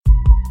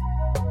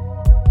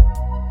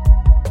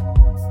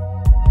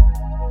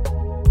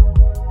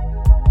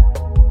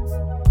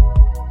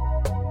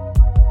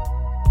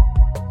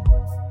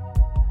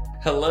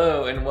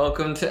Hello and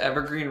welcome to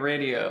Evergreen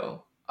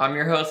Radio. I'm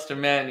your host,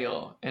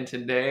 Emmanuel, and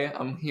today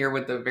I'm here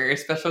with a very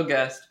special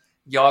guest.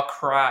 Y'all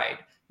cried.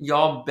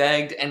 Y'all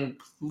begged and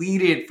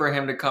pleaded for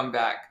him to come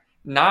back.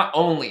 Not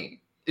only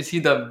is he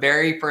the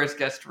very first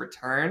guest to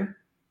return,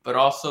 but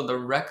also the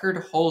record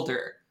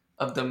holder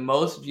of the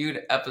most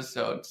viewed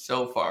episode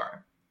so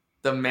far.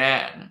 The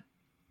man,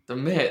 the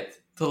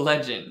myth, the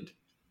legend,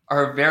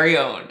 our very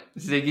own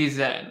Ziggy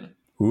Zen.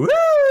 Woo!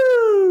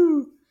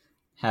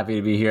 Happy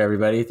to be here,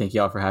 everybody. Thank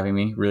you all for having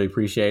me. Really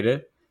appreciate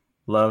it.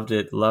 Loved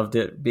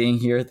it being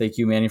here. Thank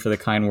you, Manny, for the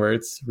kind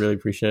words. Really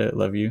appreciate it.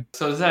 Love you.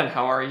 So Zen,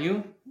 how are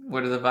you?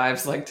 What are the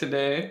vibes like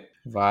today?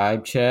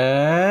 Vibe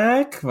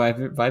check.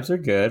 Vibes are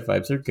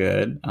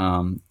good.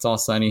 It's all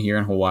sunny here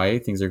in Hawaii.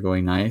 Things are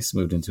going nice.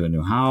 Moved into a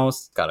new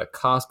house. Got a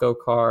Costco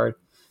card.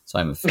 So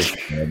I'm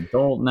officially an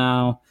adult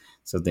now.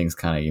 So things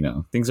kind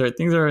of, things are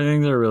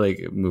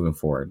really moving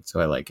forward.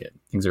 So I like it.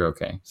 Things are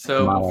okay.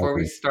 So before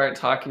we start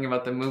talking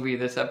about the movie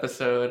this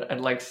episode,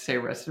 I'd like to say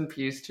rest in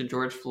peace to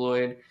George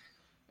Floyd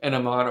and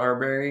Ahmaud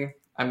Arbery.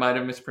 I might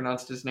have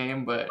mispronounced his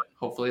name, but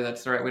hopefully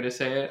that's the right way to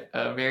say it.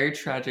 Very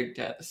tragic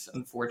deaths,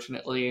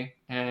 unfortunately.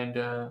 And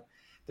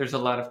there's a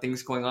lot of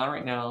things going on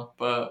right now,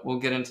 but we'll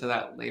get into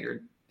that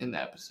later in the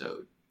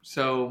episode.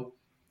 So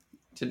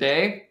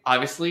today,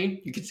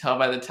 obviously, you can tell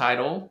by the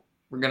title,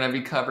 we're going to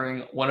be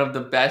covering one of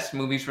the best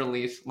movies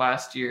released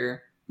last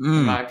year,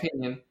 in my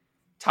opinion.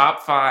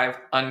 Top 5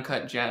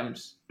 Uncut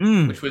Gems,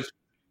 which was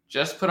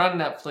just put on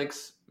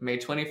Netflix May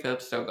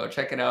 25th, so go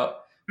check it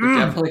out. We're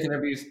definitely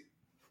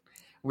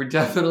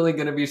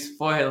going to be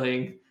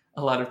spoiling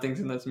a lot of things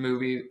in this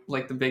movie,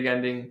 like the big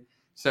ending.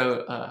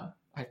 So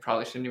I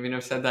probably shouldn't even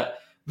have said that.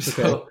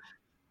 Okay.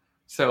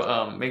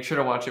 So make sure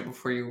to watch it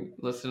before you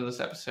listen to this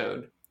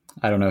episode.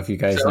 I don't know if you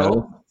guys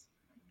know.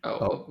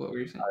 What were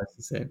you saying? I was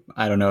to say,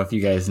 I don't know if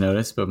you guys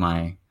noticed, but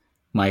my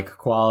mic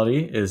quality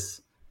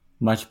is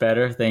much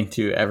better thanks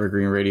to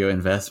Evergreen Radio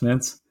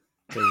investments.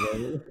 They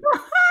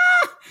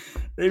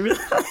really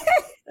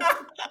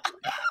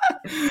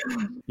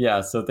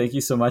Yeah, so thank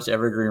you so much,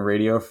 Evergreen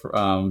Radio.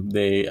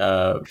 They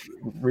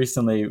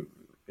recently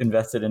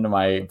invested into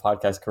my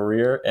podcast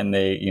career, and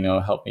they,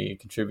 helped me,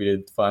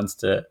 contributed funds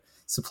to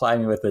supply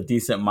me with a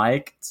decent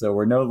mic. So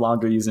we're no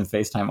longer using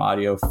FaceTime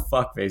audio.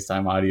 Fuck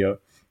FaceTime audio.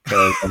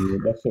 Because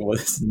that shit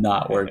was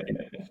not working.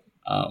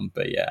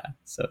 But yeah,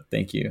 so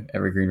thank you,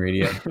 Evergreen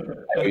Radio.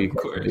 Of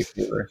course.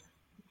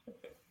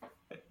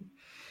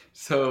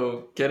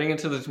 So getting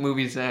into this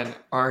movie, Zen,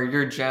 are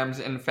your gems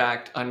in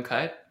fact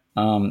uncut?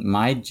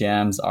 My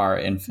gems are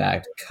in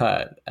fact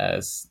cut,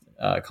 as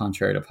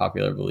contrary to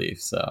popular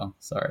belief. So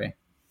sorry,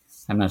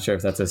 I'm not sure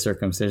if that's a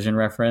circumcision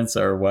reference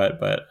or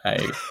what, but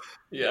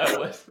Yeah, it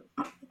was.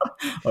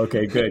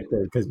 Okay, good,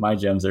 because my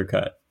gems are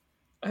cut.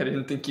 I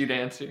didn't think you'd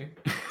answer.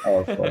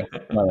 Oh, okay.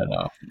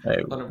 No.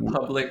 On a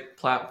public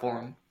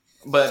platform.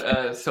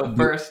 But so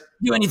first...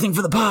 Do anything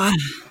for the pod!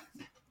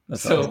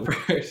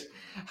 First,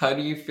 how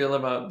do you feel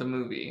about the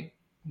movie?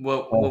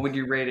 What would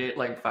you rate it,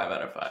 like 5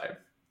 out of 5?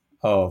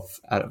 Oh,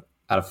 out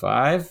of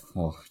 5?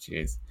 Oh,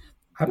 jeez.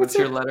 What's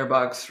your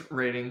Letterboxd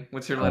rating?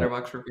 What's your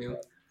Letterboxd review?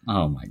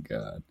 Oh, my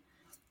God.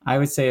 I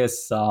would say a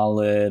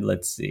solid,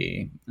 let's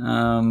see,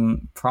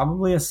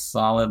 probably a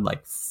solid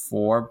like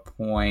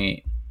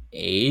 4.8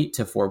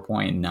 to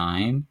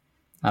 4.9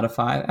 out of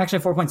 5. Actually,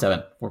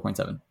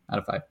 4.7 out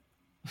of 5.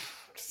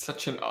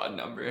 Such an odd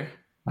number.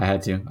 I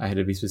had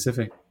to be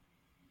specific.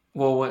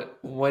 Well,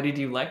 what did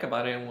you like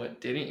about it, and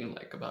what didn't you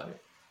like about it?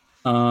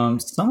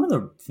 Some of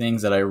the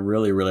things that I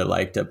really, really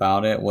liked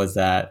about it was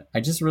that I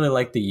just really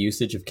liked the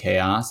usage of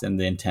chaos and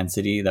the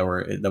intensity that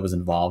was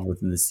involved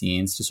within the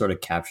scenes to sort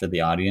of capture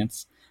the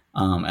audience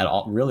at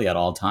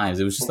all times.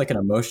 It was just like an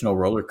emotional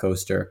roller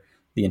coaster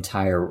the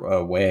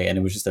entire way, and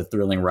it was just a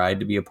thrilling ride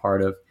to be a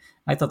part of.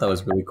 I thought that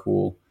was really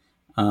cool.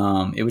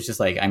 It was just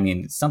like,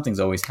 something's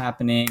always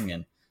happening,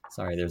 and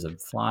sorry, there's a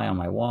fly on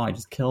my wall. I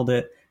just killed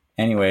it.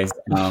 Anyways,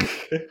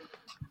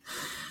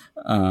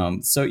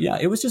 so yeah,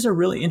 it was just a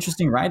really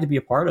interesting ride to be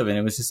a part of, and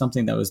it was just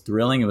something that was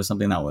thrilling. It was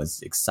something that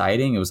was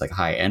exciting. It was like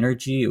high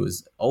energy. It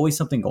was always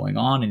something going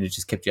on, and it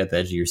just kept you at the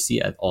edge of your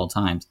seat at all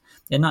times.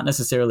 And not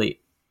necessarily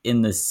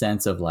in the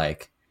sense of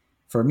like,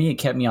 for me, it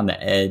kept me on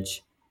the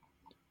edge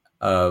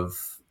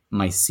of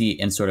my seat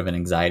in sort of an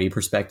anxiety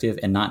perspective,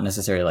 and not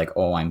necessarily like,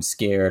 oh, I'm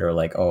scared, or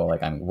like, oh,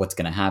 like what's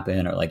going to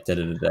happen, or like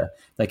da-da-da-da.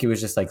 Like, it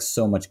was just like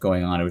so much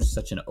going on. It was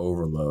such an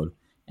overload.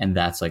 And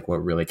that's like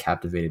what really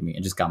captivated me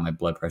and just got my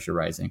blood pressure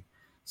rising.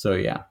 So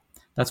yeah,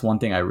 that's one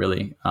thing I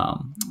really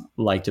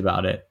liked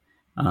about it.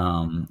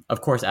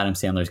 Of course, Adam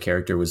Sandler's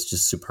character was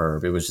just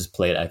superb. It was just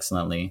played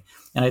excellently.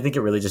 And I think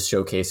it really just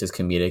showcased his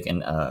comedic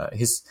and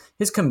his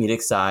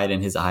comedic side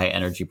and his high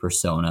energy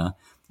persona.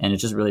 And it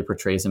just really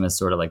portrays him as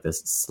sort of like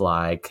this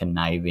sly,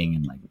 conniving,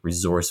 and like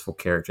resourceful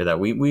character that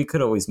we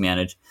could always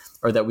manage,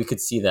 or that we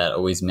could see that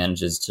always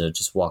manages to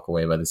just walk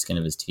away by the skin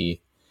of his teeth.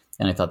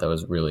 And I thought that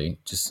was really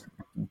just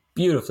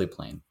beautifully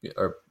played.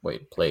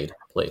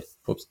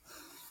 Oops.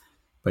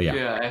 But yeah.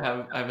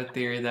 Yeah, I have a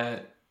theory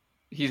that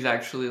he's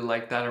actually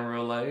like that in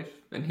real life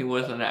and he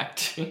wasn't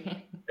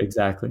acting.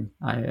 Exactly.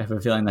 I have a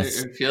feeling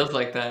that's It feels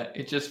like that.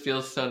 It just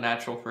feels so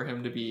natural for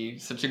him to be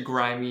such a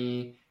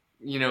grimy,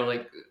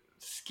 like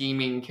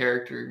scheming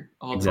character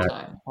all the exactly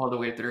time, all the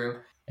way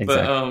through. But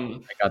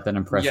exactly. I got that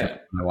impression yeah.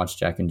 when I watched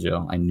Jack and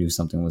Jill. I knew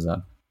something was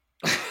up.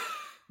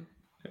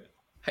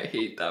 I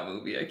hate that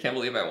movie. I can't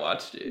believe I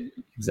watched it.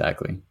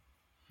 Exactly.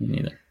 Me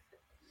neither.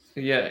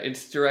 Yeah,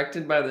 it's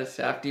directed by the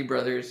Safdie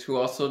brothers, who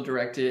also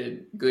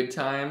directed Good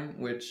Time,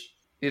 which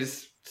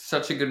is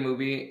such a good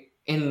movie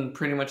in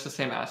pretty much the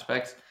same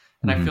aspects.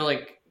 And I feel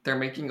like they're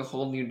making a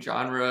whole new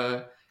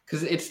genre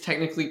because it's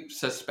technically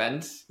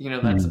suspense.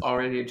 That's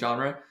already a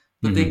genre,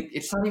 but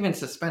it's not even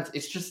suspense.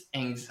 It's just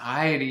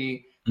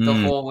anxiety the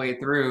whole way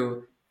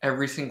through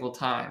every single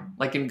time.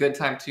 Like in Good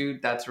Time 2,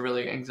 that's a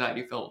really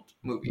anxiety-filled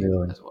movie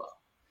as well.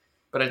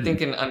 But I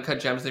think in Uncut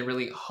Gems, they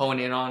really hone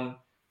in on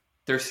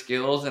their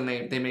skills and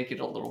they make it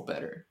a little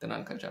better than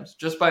Uncut Gems,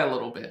 just by a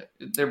little bit.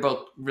 They're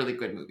both really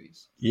good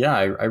movies. Yeah,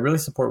 I really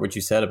support what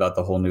you said about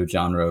the whole new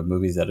genre of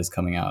movies that is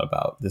coming out,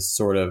 about this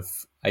sort of,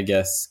 I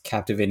guess,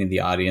 captivating the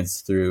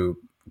audience through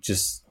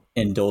just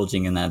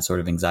indulging in that sort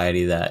of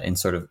anxiety, that and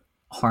sort of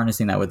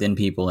harnessing that within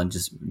people and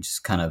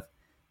just kind of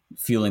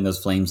fueling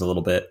those flames a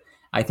little bit.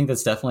 I think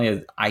that's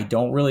definitely I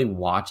don't really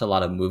watch a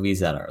lot of movies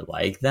that are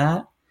like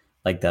that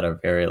are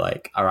very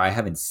or I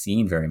haven't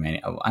seen very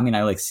many. I mean,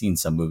 I seen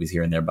some movies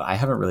here and there, but I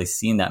haven't really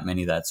seen that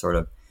many that sort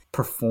of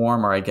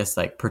perform, or I guess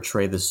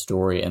portray the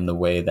story in the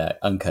way that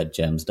Uncut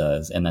Gems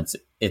does. And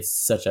it's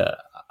such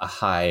a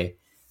high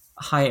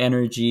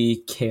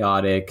energy,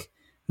 chaotic,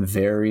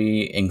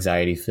 very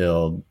anxiety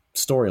filled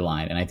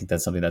storyline. And I think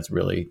that's something that's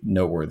really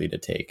noteworthy to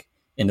take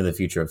into the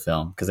future of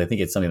film, because I think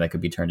it's something that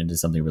could be turned into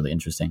something really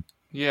interesting.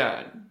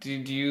 Yeah.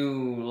 Did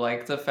you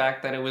like the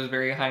fact that it was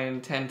very high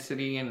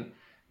intensity and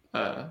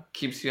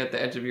keeps you at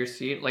the edge of your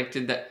seat?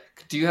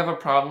 Do you have a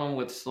problem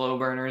with slow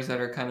burners that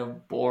are kind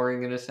of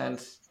boring in a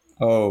sense?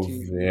 Oh,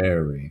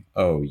 very.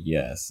 Oh,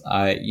 yes.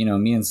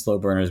 Me and slow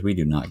burners, we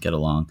do not get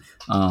along.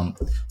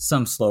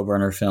 Some slow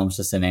burner films,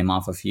 just to name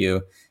off a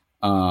few.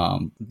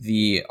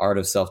 The Art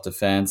of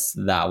Self-Defense,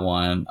 that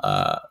one,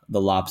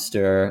 The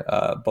Lobster,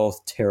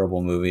 both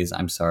terrible movies.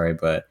 I'm sorry,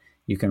 but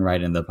you can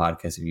write in the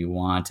podcast if you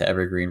want to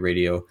Evergreen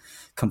Radio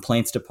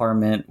complaints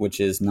department, which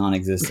is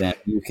non-existent.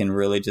 You can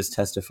really just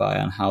testify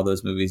on how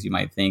those movies you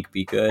might think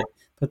be good,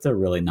 but they're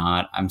really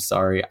not. I'm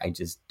sorry. I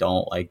just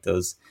don't like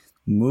those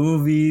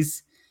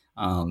movies.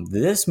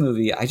 This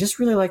movie, I just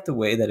really like the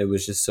way that it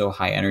was just so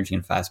high energy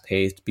and fast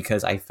paced,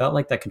 because I felt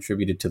like that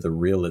contributed to the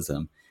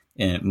realism,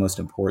 and most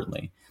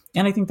importantly.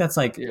 And I think that's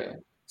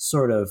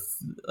sort of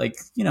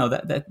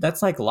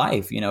that's like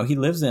life. He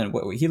lived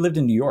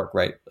in New York,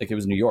 right? It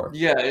was New York.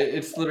 Yeah,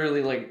 it's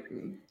literally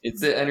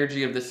it's the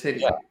energy of the city.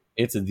 Yeah,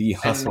 it's the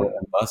hustle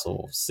and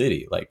bustle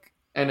city.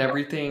 And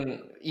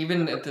everything,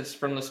 even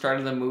from the start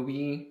of the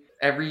movie,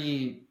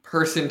 every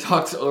person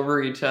talks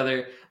over each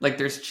other.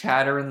 There's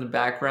chatter in the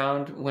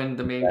background when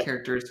the main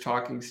character is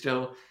talking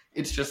still.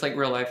 It's just like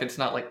real life. It's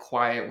not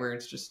quiet where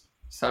it's just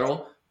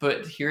subtle.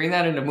 But hearing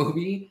that in a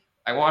movie,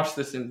 I watched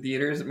this in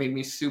theaters. It made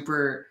me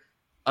super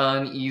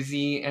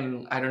uneasy.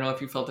 And I don't know if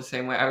you felt the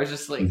same way. I was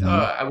just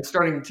I was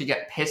starting to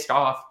get pissed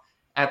off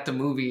at the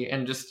movie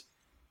and just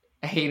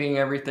hating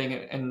everything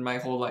in my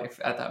whole life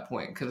at that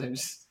point. Because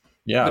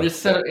but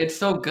it's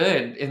so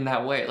good in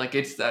that way.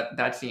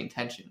 That's the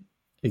intention.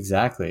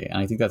 Exactly. And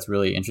I think that's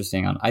really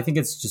interesting. I think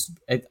it's just,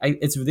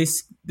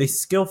 they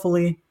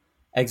skillfully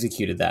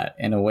executed that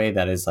in a way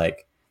that is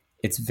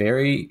it's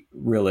very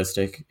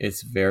realistic.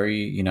 It's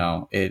very,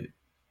 it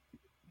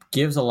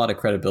gives a lot of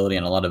credibility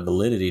and a lot of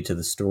validity to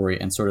the story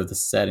and sort of the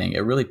setting. It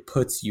really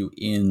puts you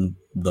in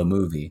the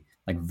movie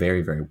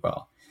very, very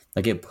well.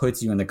 It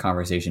puts you in the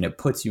conversation. It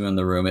puts you in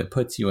the room. It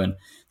puts you in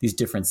these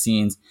different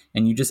scenes.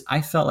 And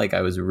I felt like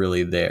I was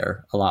really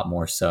there a lot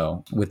more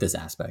so with this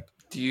aspect.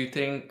 Do you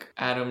think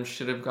Adam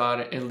should have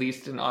got at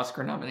least an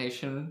Oscar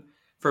nomination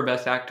for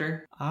Best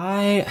Actor?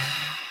 I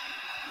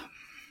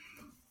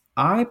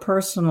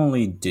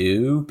personally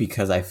do,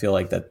 because I feel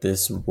like that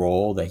this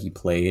role that he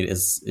played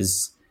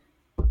is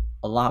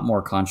a lot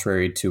more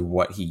contrary to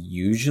what he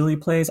usually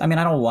plays. I mean,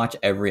 I don't watch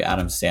every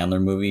Adam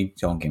Sandler movie.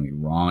 Don't get me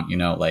wrong.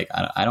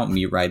 I don't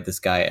meet ride this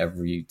guy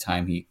every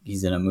time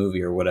he's in a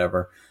movie or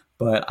whatever.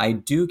 But I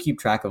do keep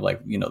track of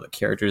the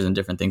characters and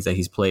different things that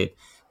he's played.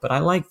 But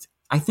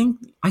I think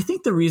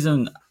the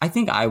reason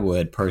I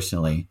would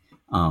personally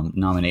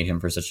nominate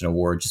him for such an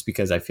award, just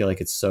because I feel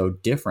like it's so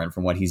different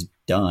from what he's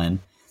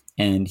done,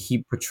 and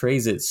he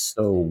portrays it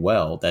so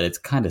well that it's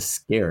kind of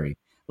scary.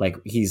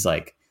 He's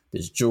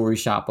this jewelry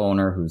shop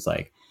owner who's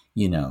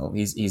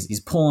he's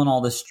pulling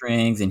all the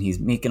strings and he's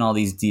making all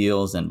these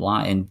deals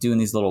and doing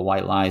these little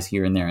white lies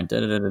here and there and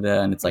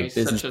and it's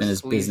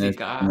business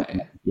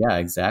guy. Yeah,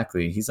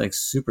 exactly. He's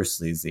super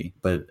sleazy.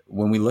 But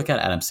when we look at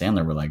Adam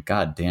Sandler, we're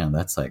God damn,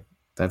 that's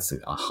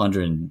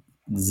 100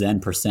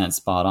 Zen%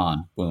 spot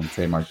on. Boom,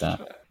 trademark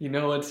that. You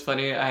know what's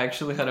funny? I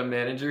actually had a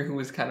manager who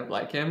was kind of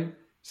like him,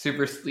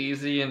 super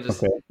sleazy and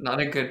just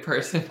not a good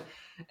person.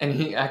 And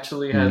he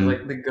actually has Mhm.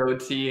 like the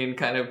goatee and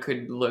kind of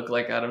could look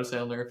like Adam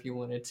Sandler if you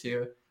wanted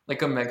to,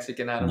 like a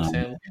Mexican Adam Nice.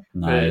 Sandler.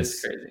 But it's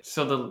Nice. crazy.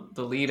 So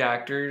the lead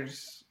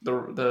actors,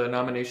 the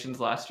nominations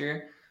last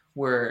year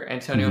were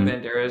Antonio Mhm.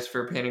 Banderas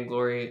for Pain and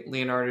Glory,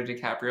 Leonardo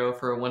DiCaprio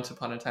for Once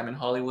Upon a Time in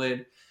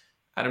Hollywood,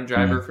 Adam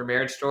Driver Mhm. for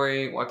Marriage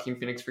Story, Joaquin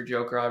Phoenix for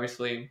Joker,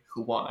 obviously,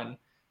 who won,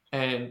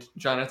 and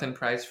Jonathan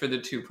Pryce for The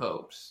Two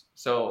Popes.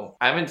 So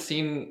I haven't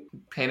seen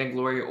Pain and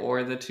Glory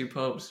or The Two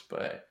Popes,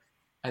 but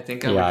I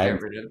think I Yeah, would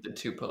get rid of The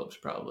Two Popes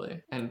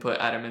probably and put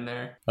Adam in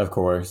there. of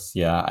course.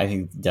 Yeah, I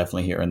think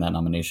definitely he earned that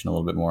nomination a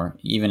little bit more.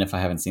 Even if I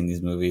haven't seen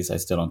these movies, I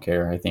still don't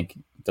care. I think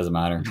it doesn't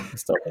matter. I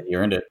still think he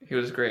earned it. He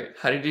was great.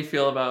 How did you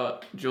feel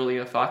about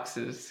Julia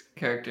Fox's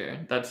character?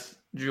 That's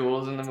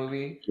Jules in the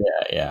movie.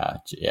 Yeah.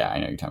 I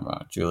know you're talking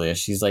about Julia.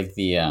 She's like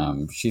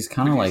the she's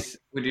kind of like.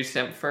 Would you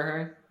simp for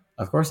her?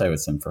 Of course, I would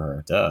sim for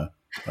her. Duh.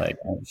 Like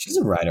she's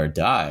a ride or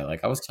die.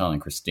 Like I was telling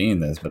Christine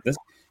this, but this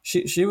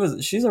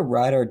she's a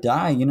ride or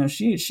die. You know,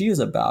 she is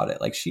about it.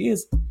 Like she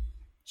is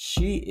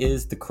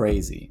the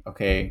crazy.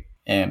 Okay.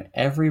 And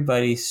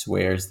everybody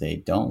swears they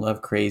don't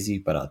love crazy,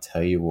 but I'll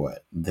tell you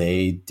what,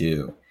 they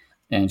do.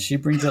 And she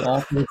brings it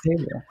all to the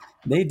table.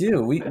 They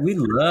do. We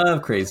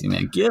love crazy,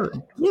 man. Give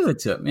it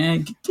to it,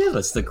 man. Give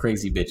us the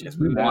crazy bitches.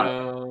 We want it.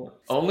 No,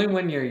 only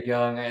when you're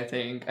young, I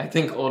think. I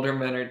think older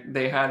men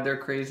they had their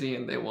crazy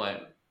and they want,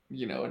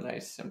 a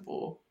nice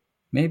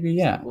Maybe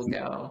yeah. simple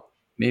gal.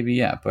 Maybe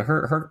yeah. But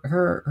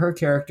her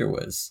character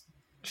was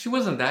She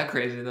wasn't that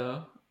crazy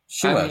though.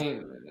 she I was.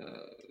 mean,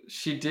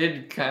 she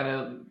did kind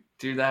of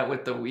do that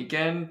with The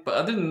Weeknd, but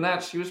other than that, Yeah.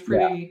 she was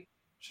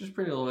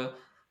pretty loyal.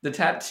 The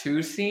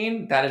tattoo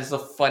scene, that is the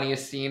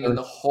funniest scene It in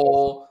the was so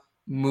whole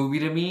movie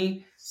to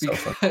me so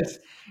fucking because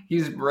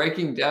he's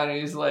breaking down and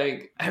he's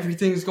like,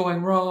 everything's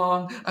going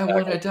wrong. I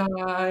want to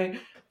die.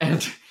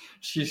 And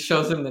she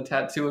shows him the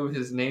tattoo of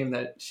his name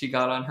that she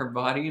got on her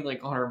body,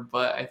 like on her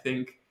butt, I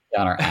think.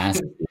 on our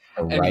ass.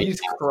 And Right. he's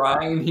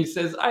crying. He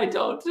says, I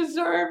don't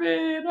deserve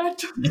it.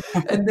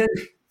 And then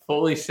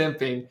fully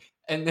simping.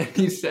 And then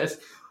he says,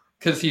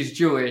 because he's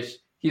Jewish,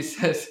 he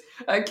says,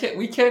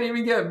 we can't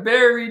even get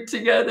buried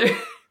together.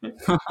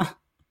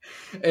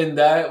 And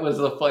that was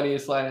the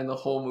funniest line in the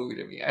whole movie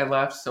to me. I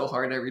laughed so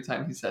hard every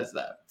time he says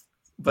that.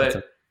 That's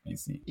But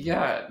amazing.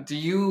 yeah,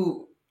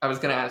 I was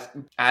going to ask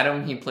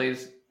Adam, he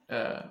plays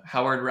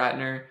Howard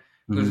Ratner,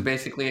 who's Mhm.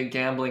 basically a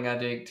gambling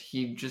addict.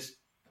 He just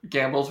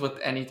gambles with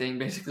anything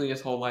basically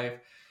his whole life.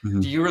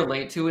 Mhm. Do you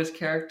relate to his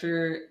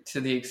character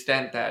to the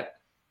extent that,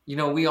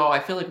 I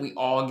feel like we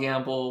all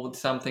gamble with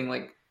something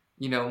like,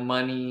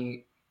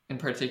 money in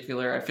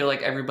particular. I feel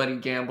like everybody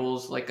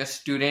gambles. Like a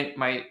student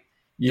might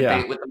Yeah.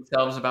 debate with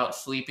themselves about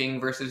sleeping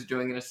versus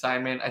doing an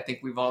assignment. I think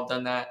we've all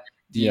done that.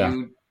 Do Yeah.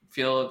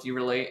 do you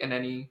relate in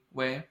any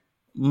way?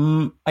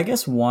 I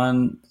guess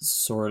one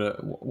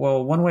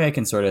way I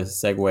can sort of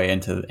segue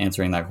into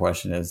answering that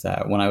question is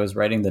that when I was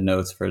writing the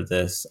notes for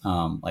this,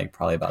 like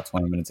probably about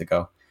 20 minutes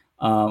ago,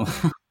 um,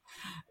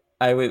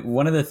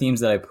 one of the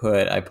themes that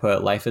I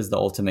put life is the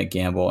ultimate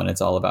gamble, and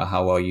it's all about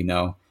how well you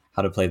know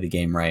how to play the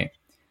game right.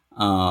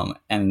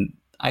 And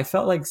I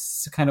felt like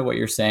kind of what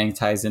you're saying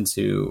ties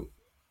into,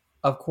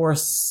 of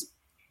course,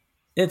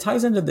 it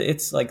ties into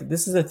it's like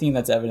this is a theme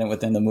that's evident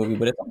within the movie,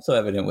 but it's also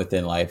evident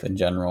within life in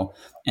general.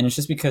 And it's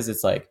just because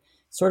it's like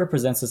sort of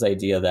presents this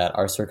idea that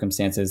our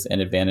circumstances and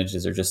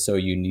advantages are just so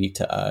unique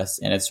to us,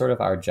 and it's sort of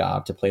our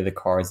job to play the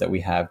cards that we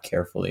have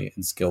carefully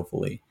and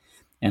skillfully.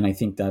 And I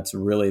think that's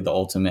really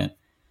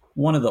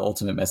one of the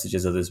ultimate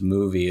messages of this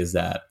movie is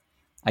that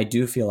I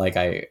do feel like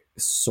I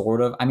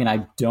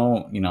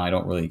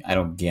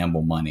don't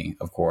gamble money,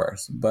 of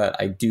course, but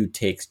I do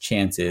take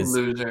chances.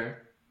 Loser.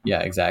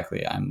 Yeah,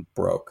 exactly. I'm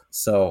broke.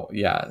 So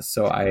yeah,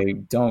 so I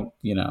don't,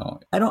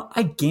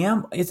 I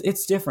gamble.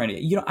 It's different.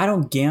 I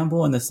don't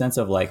gamble in the sense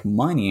of like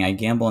money. I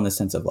gamble in the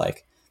sense of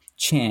like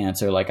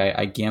chance, or like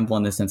I gamble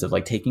in the sense of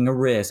like taking a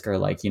risk, or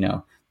like,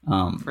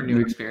 For new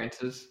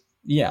experiences.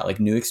 yeah, like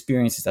new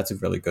experiences. That's a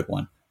really good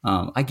one.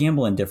 I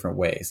gamble in different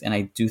ways, and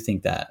I do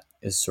think that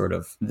is sort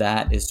of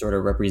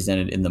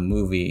represented in the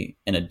movie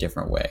in a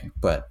different way,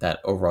 but that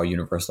overall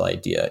universal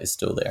idea is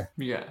still there.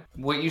 Yeah.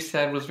 What you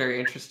said was very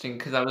interesting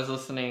because I was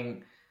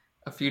listening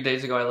a few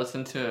days ago. I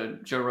listened to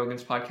Joe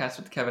Rogan's podcast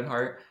with Kevin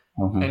Hart,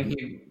 Uh-huh. and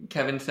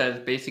Kevin says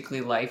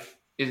basically life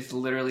is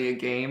literally a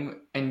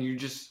game, and you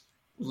just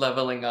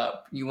leveling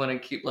up. You want to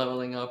keep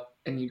leveling up,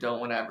 and you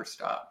don't want to ever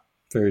stop.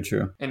 Very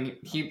true. And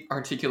he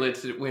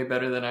articulates it way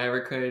better than I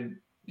ever could.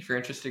 If you're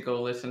interested,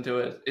 go listen to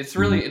it. It's a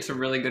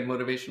really good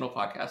motivational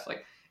podcast.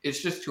 Like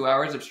it's just 2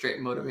 hours of straight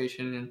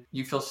motivation, and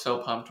you feel so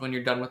pumped when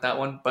you're done with that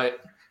one.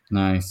 But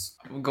Nice.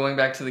 going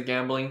back to the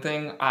gambling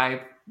thing, I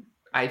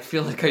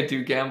feel like I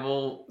do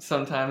gamble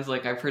sometimes.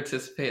 Like I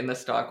participate in the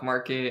stock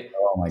market.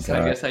 Oh my So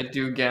God. I guess I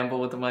do gamble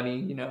with the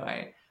money.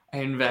 I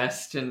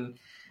invest and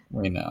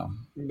We know.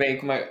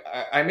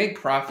 I make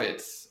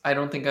profits. I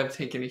don't think I've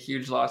taken a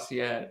huge loss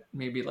yet.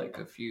 Maybe like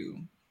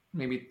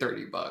maybe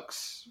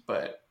 $30,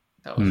 but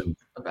that was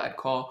a bad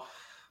call.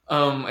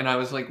 And I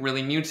was like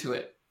really new to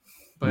it.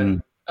 But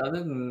Other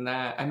than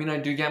that, I mean, I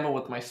do gamble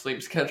with my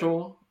sleep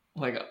schedule.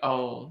 Like,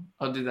 I'll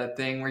do that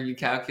thing where you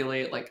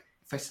calculate, like,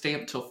 if I stay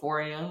up till 4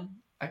 a.m.,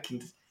 I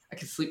can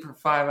sleep for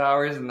 5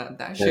 hours, and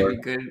that should Or be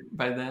good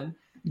by then.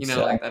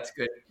 exactly. Like, that's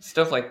good.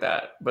 Stuff like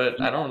that.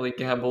 But I don't really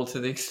gamble to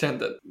the extent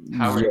that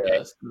Howard Yeah.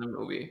 does in the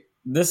movie.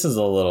 This is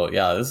a little,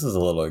 yeah, this is a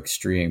little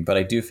extreme, but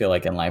I do feel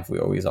like in life we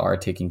always are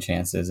taking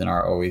chances and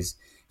are always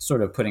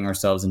sort of putting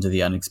ourselves into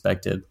the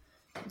unexpected.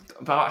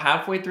 About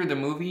halfway through the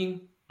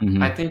movie,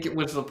 Hmm. I think it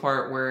was the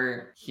part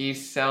where he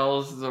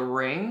sells the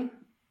ring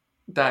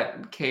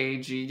that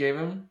KG gave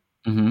him.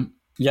 Hmm.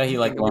 Yeah, I he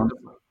like think it was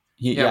loans.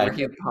 yeah, Yeah, where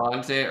he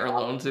pawns it or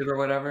loans it or he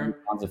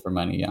whatever. loans it for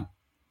money. Yeah.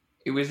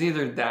 It was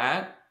either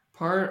that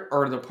part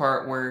or the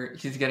part where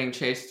he's getting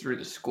chased through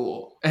the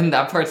school. And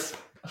that part's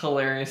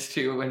hilarious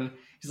too when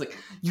he's like,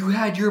 "You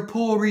had your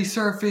pool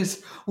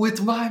resurfaced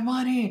with my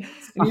money."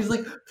 And he's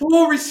like,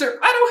 "Pool resurf,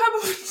 I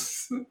don't have It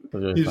was a..."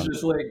 really He's fun.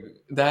 just like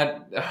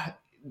that.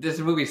 This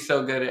movie's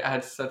so good. It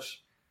adds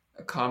such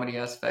a comedy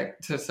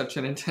aspect to such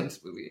an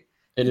intense movie.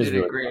 It He is did it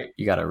really fun. great.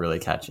 You got to really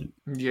catch it.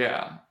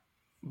 Yeah.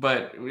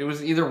 But it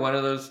was either one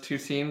of those two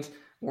scenes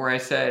where I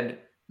said,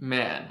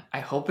 "Man,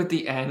 I hope at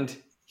the end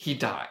he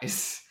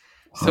dies."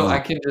 So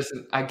Huh.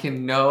 I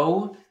can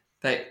know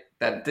that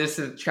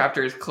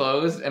chapter is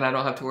closed and I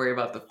don't have to worry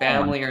about the Oh,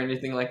 family or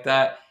anything like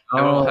that. I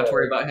don't have to oh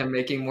worry about him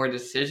making more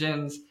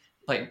decisions,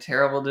 like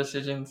terrible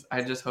decisions.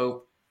 I just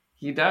hope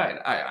he died.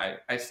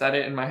 I said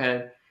it in my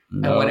head.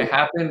 And when no. it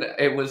happened,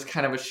 it was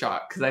kind of a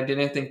shock because I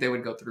didn't think they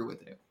would go through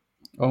with it.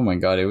 Oh my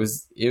God. It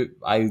was, it,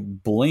 I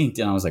blinked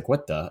and I was like,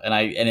 what the?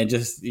 And it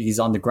just, he's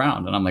on the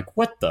ground and I'm like,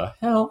 what the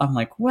hell? I'm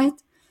like, what?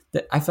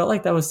 I felt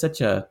like that was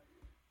such a,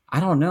 I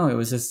don't know. It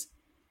was just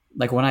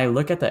like when I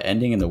look at the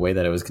ending and the way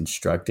that it was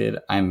constructed,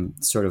 I'm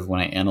sort of, when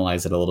I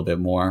analyze it a little bit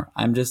more,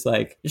 I'm just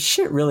like,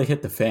 shit really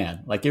hit the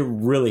fan. Like it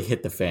really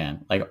hit the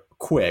fan, like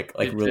quick,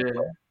 like It really did.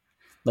 quick.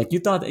 Like you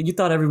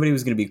thought everybody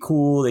was going to be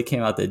cool. They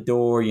came out the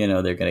door,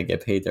 they're going to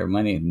get paid their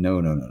money.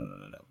 No, no, no, no,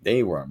 no, no.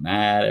 They were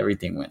mad.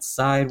 Everything went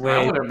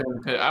sideways.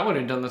 I would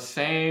have done the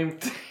same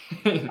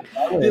thing.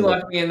 I He would've been-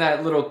 left me in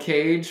that little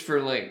cage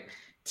for like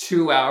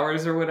 2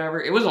 hours or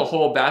whatever. It was a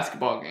whole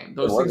basketball game.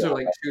 Those things are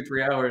like 2,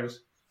 3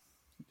 hours.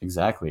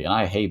 Exactly. And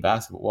I hate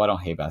basketball. Well, I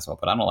don't hate basketball,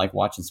 but I don't like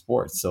watching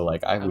sports. So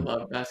like I I would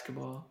love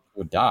basketball.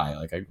 die.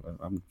 Like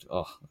I'm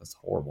oh, that's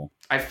horrible.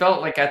 I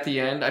felt like at the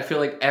end, I feel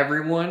like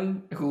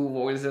everyone who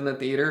was in the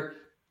theater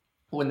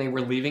when they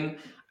were leaving,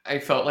 I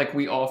felt like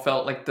we all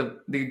felt like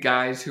the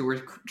guys who were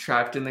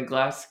trapped in the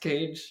glass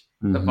cage,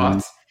 the Mm-hmm.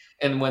 bots.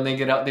 And when they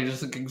get out, they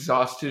just look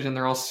exhausted and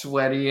they're all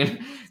sweaty and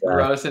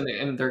gross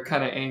and they're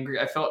kind of angry.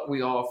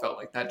 We all felt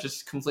like that,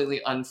 just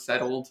completely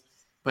unsettled.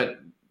 But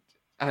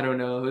I don't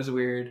know, it was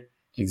weird.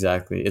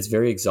 Exactly. It's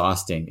very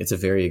exhausting. It's a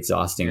very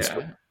exhausting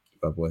sport Yeah. to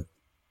keep up with.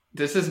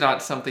 This is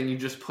not something you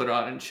just put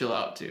on and chill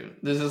out to.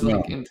 This is No.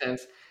 like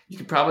intense. You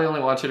could probably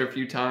only watch it a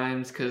few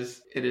times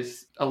because it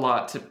is a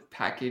lot to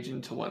package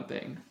into one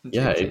thing.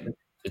 Yeah,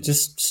 it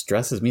just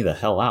stresses me the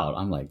hell out.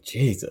 I'm like,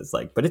 Jesus,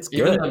 like, but it's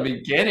good.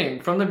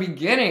 From the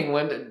beginning,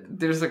 when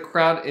there's a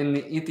crowd in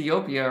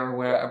Ethiopia, or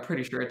where I'm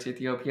pretty sure it's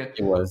Ethiopia,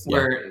 It was, yeah.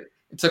 where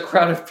it's a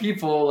crowd of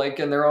people, like,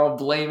 and they're all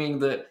blaming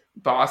the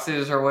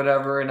bosses or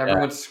whatever, and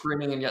everyone's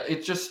screaming and yelling.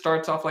 It just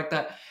starts off like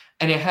that,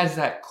 and it has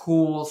that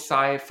cool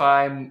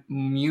sci-fi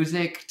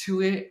music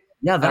to it.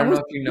 Yeah, I that don't know was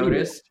if you cool.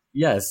 noticed.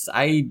 Yes,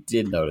 I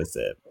did notice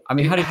it. I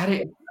mean,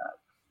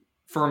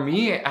 For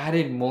me, it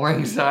added more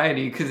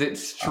anxiety because it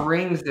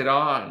strings it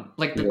on.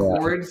 Like the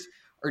chords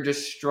are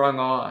just strung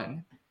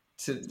on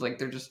to, like,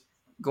 they're just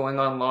going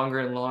on longer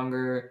and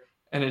longer,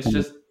 and it's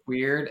just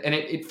weird. And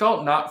it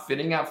felt not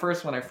fitting at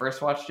first when I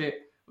first watched it.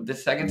 But the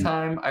second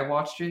time I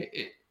watched it,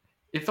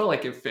 it felt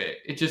like it fit.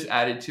 It just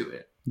added to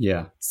it.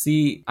 Yeah.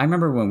 See, I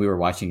remember when we were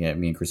watching it,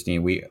 me and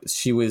Christine,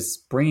 she was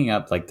bringing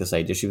up like this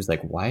idea. She was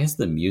like, "Why is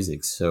the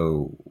music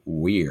so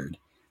weird?"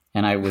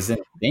 And I was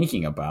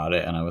thinking about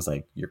it, and I was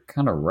like, "You're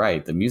kind of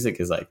right. The music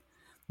is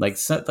like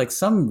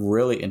some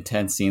really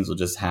intense scenes will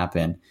just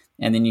happen,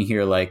 and then you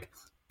hear like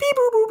beep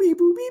boop boop beep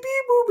boop beep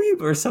beep boop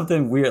beep or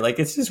something weird. Like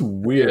it's just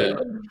weird.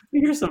 Yeah.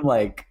 You hear some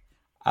like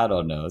I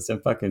don't know, some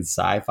fucking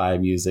sci-fi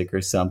music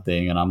or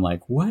something, and I'm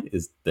like, what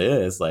is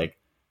this? Like,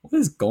 what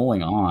is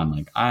going on?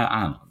 Like,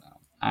 I don't know.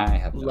 I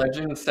have no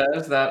Legend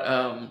says that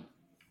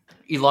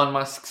Elon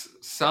Musk's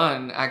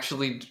son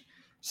actually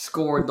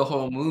scored the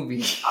whole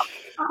movie.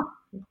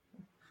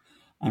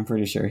 I'm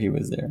pretty sure he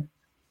was there.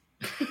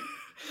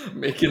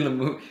 Making the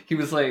movie. He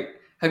was like,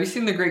 have you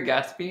seen The Great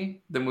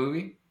Gatsby, the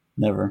movie?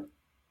 Never.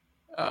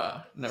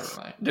 Never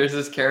mind. There's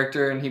this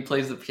character and he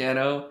plays the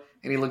piano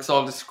and he looks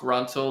all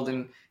disgruntled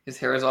and his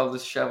hair is all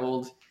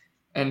disheveled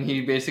and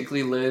he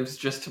basically lives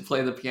just to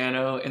play the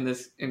piano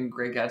in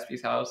Great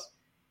Gatsby's house.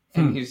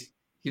 And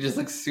he just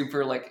looks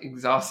super like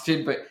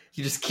exhausted, but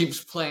he just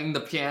keeps playing the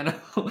piano.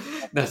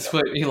 That's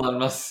what Elon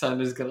Musk's son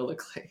is gonna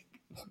look like.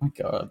 Oh my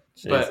God.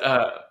 Jeez. But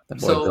the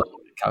boy built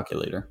a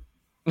calculator.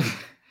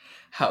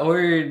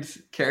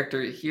 Howard's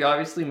character, he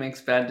obviously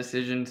makes bad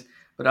decisions,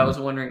 but I was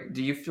wondering,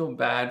 do you feel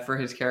bad for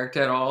his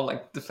character at all?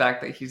 Like the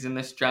fact that he's in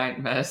this giant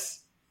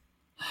mess?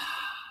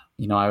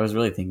 I was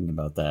really thinking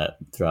about that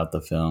throughout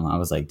the film. I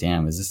was like,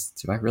 damn,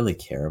 do I really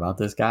care about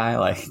this guy?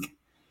 Like,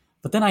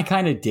 but then I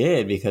kind of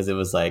did, because it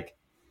was like,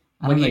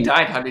 I When don't he know.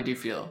 died, how did you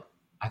feel?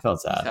 I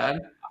felt sad. Sad?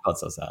 I felt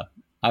so sad.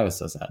 I was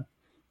so sad.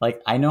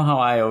 Like, I know how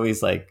I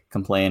always like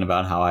complain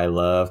about how I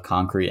love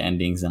concrete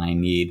endings and I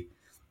need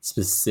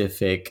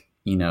specific,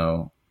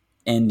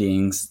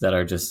 endings that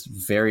are just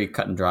very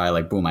cut and dry.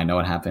 Like, boom, I know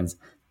what happens.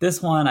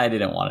 This one, I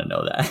didn't want to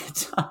know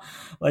that.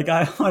 Like,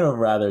 I would have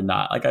rather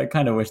not. Like, I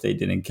kind of wish they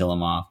didn't kill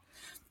him off.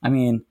 I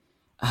mean,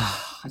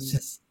 it's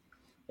just,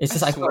 I I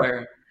felt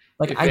swear,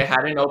 like if it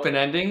had an open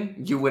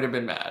ending, you would have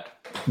been mad.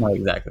 no,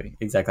 exactly.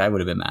 I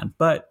would have been mad.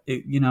 But,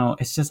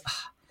 it's just,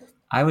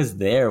 I was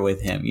there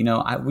with him.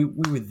 We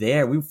were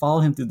there. We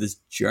followed him through this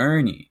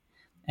journey.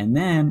 And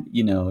then,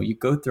 you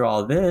go through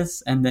all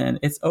this and then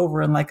it's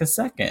over in like a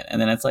second.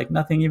 And then it's like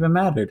nothing even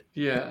mattered.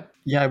 Yeah.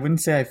 Yeah, I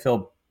wouldn't say I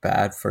feel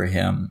bad for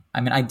him.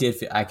 I mean, I did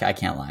feel, I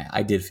can't lie.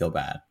 I did feel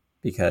bad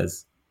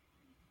because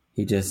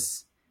he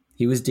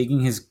was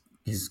digging his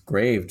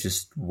grave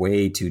just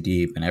way too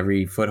deep. And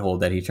every foothold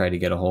that he tried to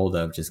get a hold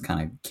of just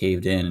kind of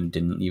caved in and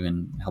didn't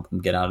even help him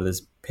get out of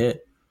this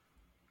pit.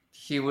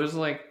 He was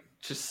like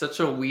just such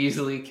a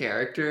Weasley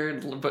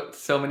character, but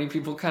so many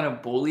people kind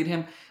of bullied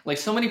him. Like,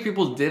 so many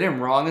people did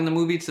him wrong in the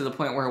movie to the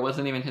point where it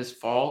wasn't even his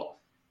fault.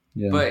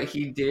 Yeah. But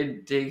he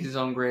did dig his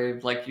own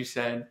grave, like you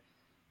said.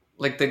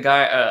 Like the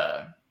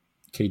guy,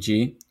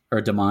 KG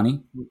or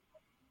Damani.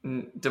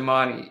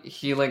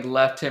 he like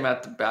left him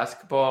at the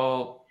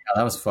basketball. Yeah,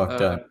 that was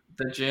fucked up.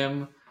 The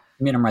gym.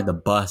 You made him ride the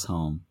bus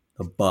home.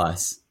 The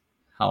bus.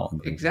 How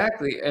ungrateful.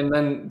 Exactly. And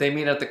then they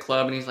meet at the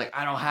club and he's like,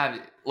 I don't have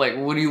it. Like,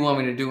 what do you want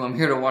me to do? I'm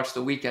here to watch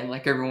The Weeknd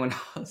like everyone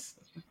else.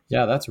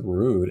 Yeah, that's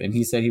rude. And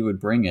he said he would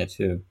bring it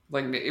too.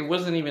 Like, it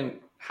wasn't even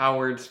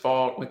Howard's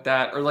fault with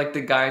that. Or like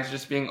the guys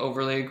just being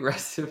overly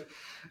aggressive.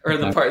 Or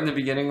the part in the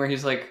beginning where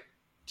he's like,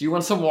 do you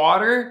want some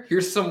water?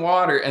 Here's some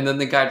water. And then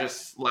the guy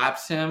just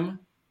slaps him.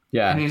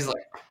 Yeah. And he's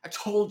like, I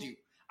told you,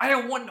 I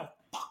didn't want no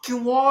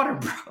fucking water,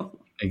 bro.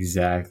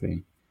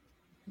 Exactly.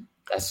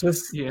 That's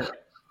just, yeah. Oh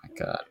my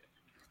God.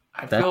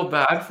 I feel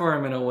bad for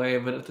him in a way,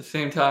 but at the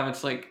same time,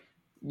 it's like,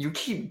 you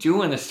keep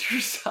doing this to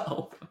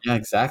yourself. Yeah,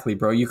 exactly,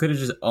 bro. You could have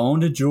just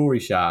owned a jewelry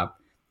shop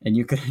and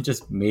you could have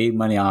just made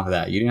money off of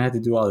that. You didn't have to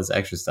do all this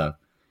extra stuff.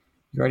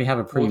 You already have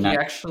a pretty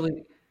nice...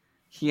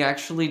 He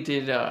actually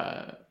did,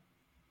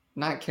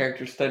 not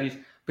character studies,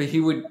 but he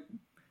would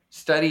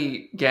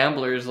study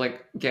gamblers,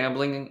 like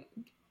gambling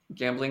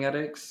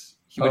addicts.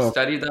 He would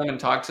study them and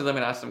talk to them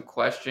and ask them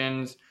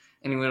questions.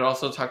 And he would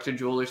also talk to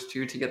jewelers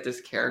too to get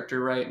this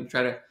character right and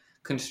try to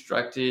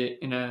construct it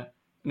in a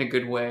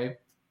good way.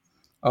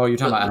 Oh, you're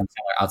talking about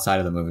outside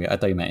of the movie. I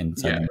thought you meant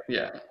inside.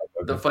 Yeah.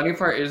 The funny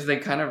part is they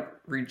kind of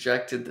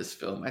rejected this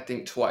film, I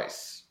think,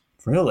 twice.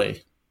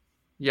 Really?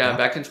 Yeah,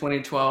 back in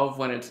 2012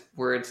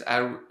 where it's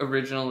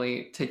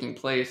originally taking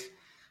place,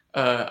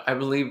 I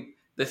believe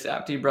the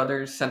Safdie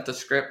brothers sent the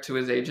script to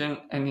his agent,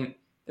 and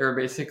they were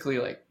basically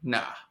like,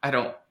 "Nah,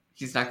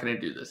 he's not going to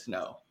do this.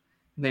 No."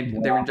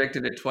 And they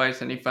rejected it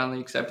twice, and he finally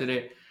accepted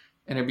it,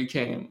 and it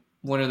became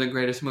one of the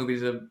greatest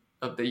movies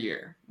of the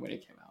year when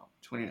it came out,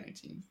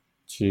 2019.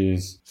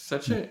 Jeez.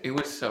 It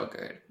was so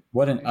good.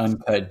 What an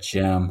uncut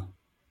gem.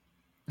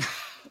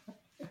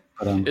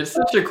 It's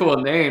such a cool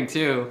name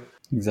too.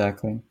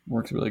 Exactly.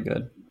 Works really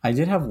good. I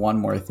did have one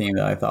more theme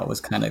that I thought was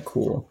kind of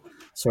cool.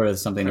 Sort of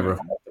something to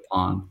reflect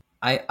upon.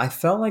 I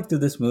felt like through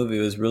this movie,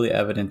 it was really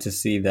evident to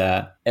see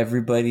that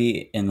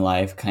everybody in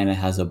life kind of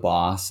has a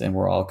boss, and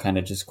we're all kind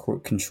of just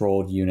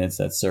controlled units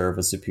that serve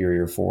a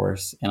superior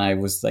force. And I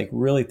was like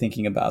really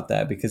thinking about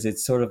that because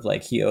it's sort of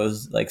like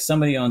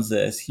somebody owns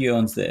this, he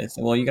owns this.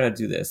 Well, you got to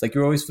do this. Like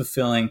you're always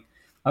fulfilling.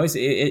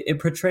 It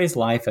portrays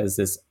life as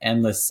this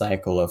endless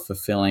cycle of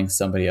fulfilling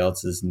somebody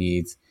else's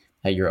needs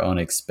at your own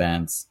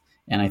expense.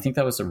 And I think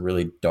that was a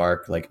really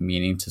dark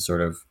meaning to sort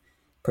of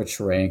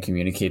portray and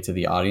communicate to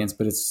the audience,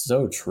 but it's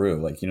so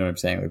true. Like, you know what I'm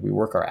saying? Like we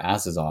work our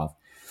asses off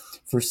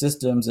for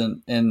systems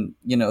and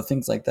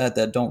things like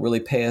that don't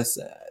really pay us.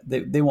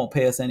 They won't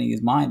pay us any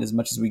mind as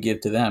much as we give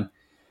to them.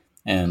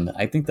 And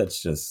I think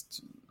that's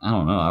just, I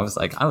don't know. I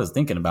was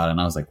thinking about it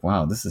and I was like,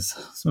 wow,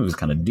 this movie's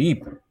kind of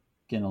deep,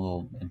 getting a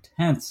little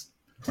intense.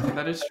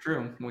 That is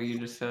true. What you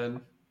just said.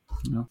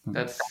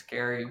 That's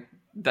scary.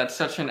 That's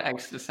such an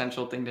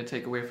existential thing to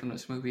take away from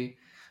this movie.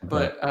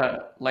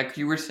 But like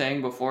you were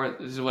saying before,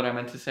 this is what I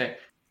meant to say.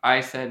 I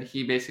said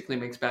he basically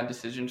makes bad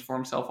decisions for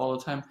himself all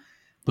the time.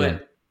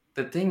 But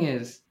the thing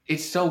is,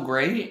 it's so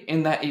great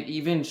in that it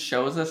even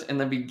shows us in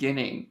the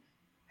beginning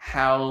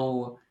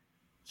how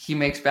he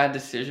makes bad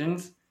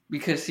decisions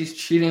because he's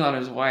cheating on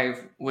his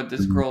wife with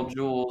this girl,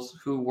 Jules,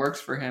 who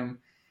works for him.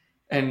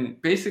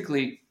 And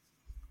basically,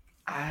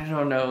 I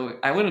don't know.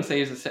 I wouldn't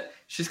say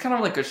she's kind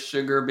of like a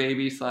sugar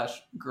baby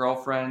 /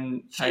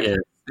 girlfriend type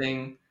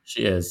thing.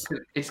 She is.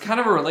 It's kind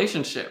of a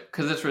relationship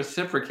because it's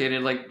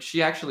reciprocated. Like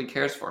she actually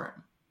cares for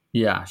him.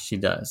 Yeah, she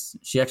does.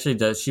 She actually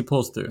does. She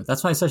pulls through.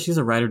 That's why I said she's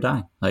a ride or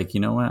die. Like, you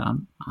know what?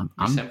 I'm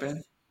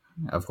simping.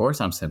 Of course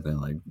I'm simping.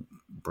 Like,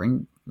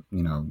 bring,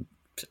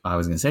 I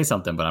was going to say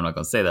something, but I'm not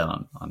going to say that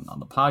on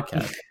the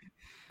podcast.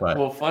 But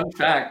well, fun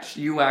fact,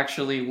 you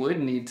actually would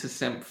need to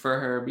simp for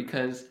her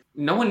because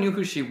no one knew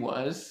who she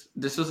was.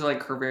 This was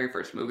like her very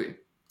first movie.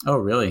 oh,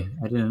 really?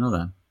 I didn't know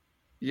that.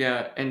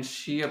 Yeah, and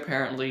she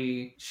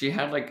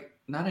had like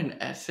not an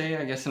essay,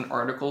 I guess an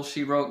article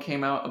she wrote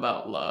came out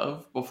about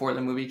love before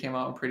the movie came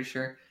out, I'm pretty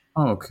sure.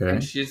 Oh, okay.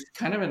 And she's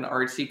kind of an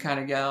artsy kind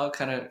of gal,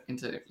 kind of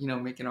into,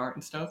 making art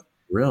and stuff.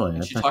 Really?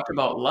 And she talked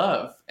about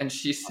love, and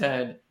she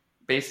said,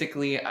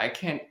 basically, I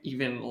can't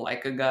even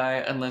like a guy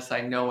unless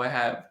I know I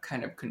have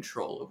kind of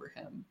control over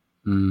him.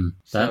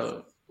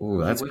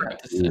 That's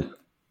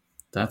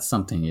That's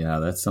something. Yeah,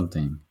 that's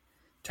something.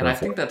 And I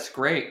think that's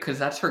great because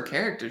that's her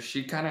character.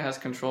 She kind of has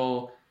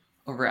control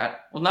over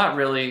well, not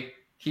really.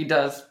 He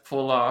does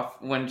pull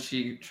off when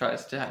she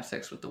tries to have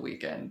sex with The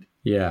Weeknd.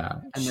 Yeah.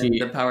 And then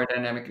the power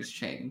dynamic has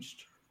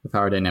changed. The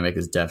power dynamic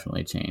has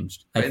definitely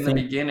changed. But in the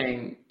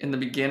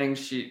beginning,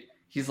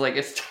 he's like,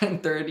 it's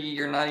 10:30.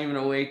 You're not even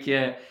awake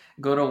yet.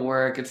 Go to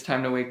work. It's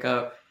time to wake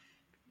up.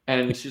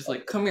 And she's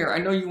like, come here. I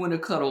know you want to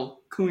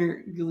cuddle. Come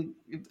here.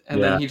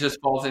 And then he just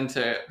falls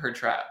into her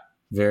trap.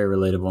 Very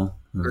relatable.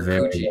 Her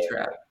coochie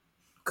trap.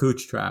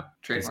 Cooch trap.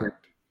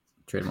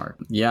 Trademark.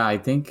 Yeah, I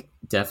think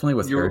definitely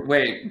with her.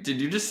 Wait, did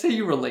you just say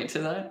you relate to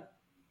that?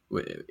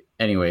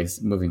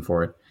 Anyways, moving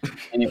forward.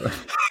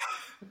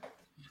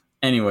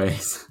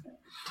 Anyways.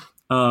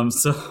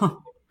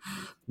 So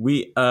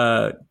we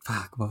what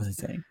was I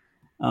saying?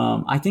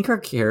 I think her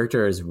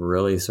character is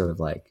really sort of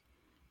like,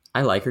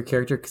 I like her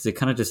character because it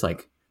kind of just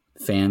like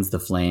fans the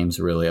flames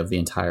really of the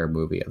entire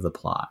movie, of the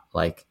plot.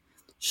 Like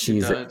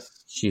she's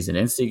an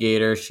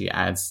instigator. She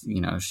adds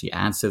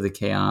to the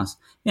chaos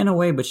in a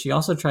way, but she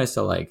also tries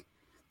to like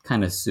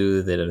kind of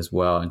soothe it as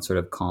well and sort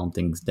of calm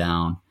things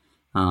down.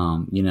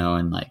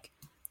 And like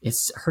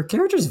her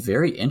character is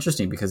very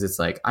interesting because it's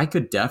like, I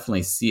could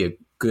definitely see a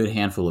good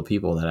handful of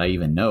people that I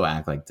even know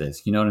act like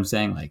this. You know what I'm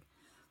saying? Like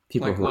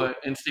people like who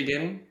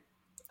instigating?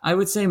 I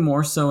would say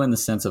more so in the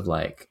sense of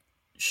like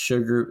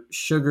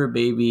sugar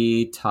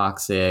baby,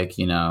 toxic,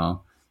 Janae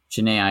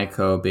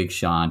Aiko, Big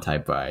Sean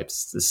type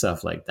vibes, the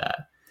stuff like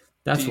that.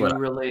 That's Do you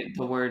relate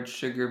the word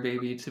sugar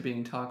baby to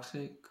being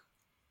toxic?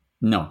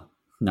 No,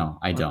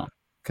 I don't.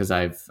 Because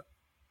I've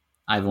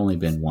only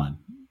been one.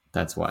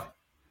 That's why.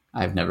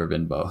 I've never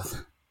been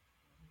both.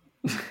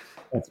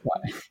 That's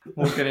why.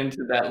 We'll get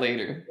into that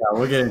later. Yeah,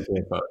 we'll get into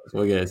it, folks.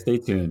 We'll get it.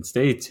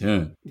 Stay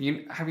tuned.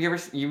 You've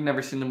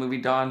never seen the movie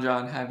Don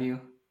John, have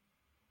you?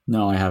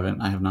 No, I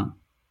haven't. I have not.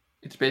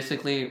 It's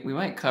basically, we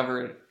might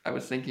cover it. I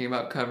was thinking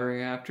about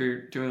covering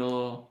after doing a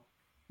little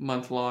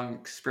month-long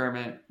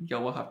experiment.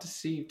 We'll have to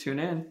see. Tune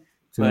in.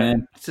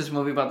 It's this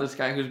movie about this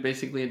guy who's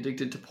basically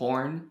addicted to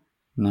porn.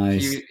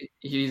 Nice.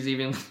 He's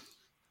even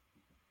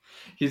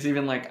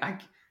like,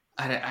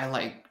 I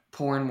like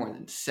porn more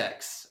than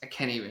sex. I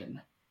can't even,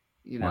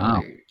 wow.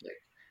 Like,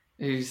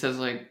 he says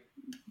like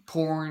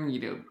porn,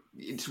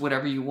 it's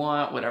whatever you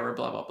want, whatever,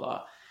 blah, blah,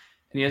 blah.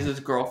 And he has this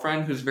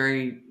girlfriend who's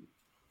very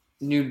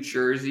New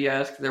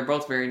Jersey-esque. They're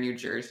both very New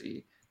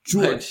Jersey.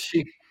 Sure.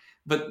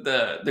 But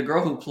the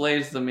girl who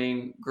plays the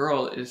main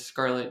girl is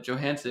Scarlett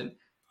Johansson.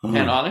 Uh-huh.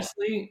 And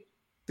honestly,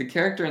 the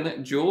character in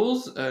that,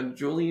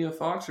 Julia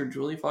Fox,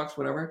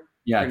 whatever.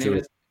 Yeah, her name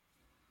is.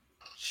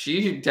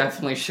 She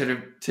definitely should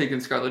have taken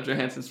Scarlett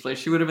Johansson's place.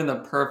 She would have been the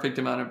perfect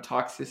amount of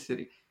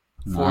toxicity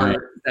for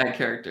that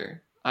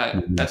character.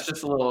 That's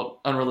just a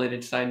little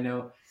unrelated side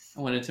note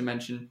I wanted to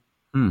mention.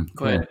 Cool.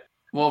 But,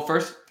 well,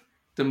 first,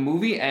 the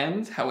movie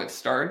ends how it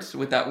starts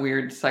with that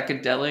weird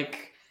psychedelic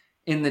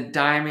in the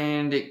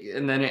diamond,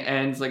 and then it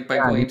ends like by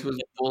going to his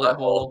bullet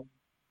hole.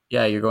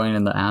 Yeah, you're going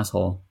in the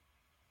asshole.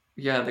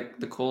 Yeah,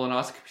 the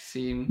colonoscopy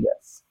scene.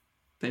 Yes.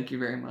 Thank you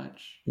very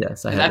much.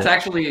 Yes, and that's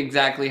actually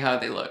exactly how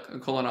they look, a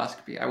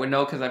colonoscopy. I would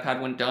know because I've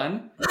had one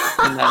done.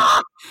 And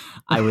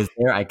I was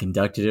there. I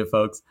conducted it,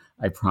 folks.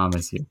 I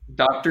promise you.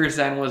 Dr.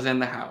 Zen was in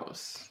the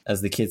house.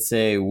 As the kids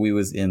say, we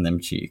was in them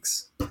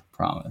cheeks.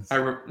 Promise.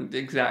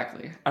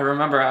 Exactly. I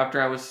remember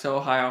after I was so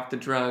high off the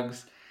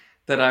drugs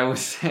that I was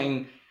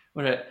saying,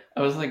 I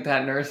was like,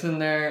 that nurse in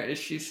there, is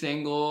she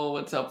single?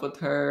 What's up with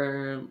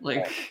her?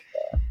 Like,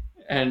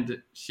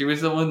 and she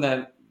was the one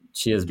that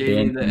she has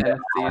gave me the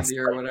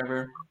anesthesia or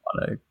whatever.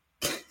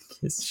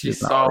 She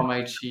saw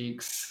my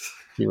cheeks.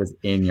 She was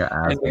in your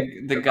ass.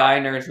 And the guy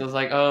nurse was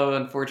like, oh,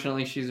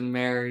 unfortunately, she's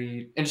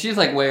married. And she's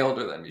like way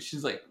older than me.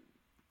 She's like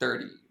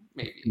 30,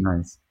 maybe.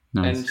 Nice.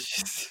 And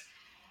she's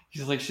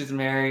like, she's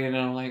married. And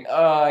I'm like,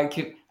 oh, I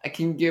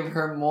can give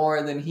her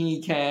more than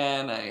he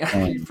can.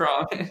 I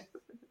promise.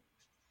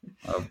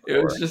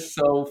 It was just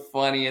so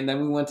funny. And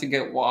then we went to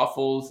get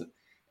waffles.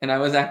 And I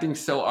was acting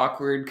so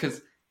awkward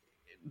because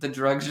the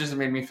drugs just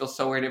made me feel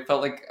so weird. It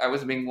felt like I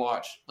was being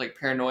watched, like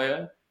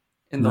paranoia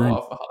in the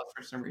Waffle House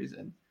for some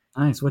reason.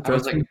 Nice. What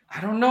drugs? I was like, I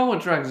don't know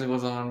what drugs it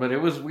was on, but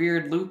it was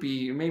weird,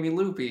 loopy. It made me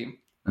loopy.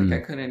 Like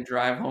I couldn't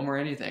drive home or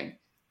anything.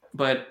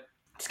 But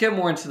let's get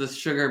more into the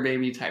sugar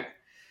baby type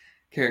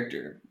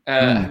character.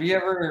 Have you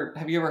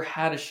ever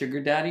had a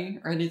sugar daddy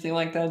or anything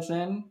like that,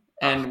 Zen?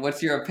 And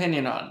what's your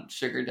opinion on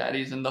sugar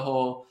daddies and the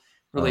whole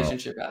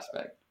relationship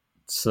aspect.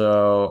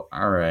 So,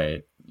 all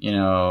right.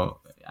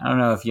 I don't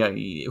know if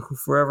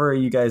wherever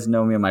you guys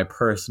know me in my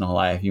personal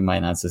life, you might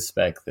not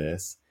suspect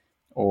this,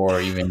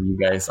 or even you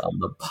guys on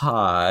the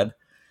pod.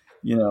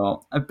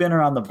 I've been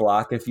around the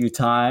block a few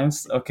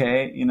times.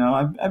 Okay.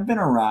 I've been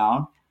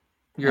around.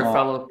 You're a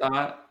fellow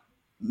thought?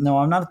 No,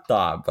 I'm not a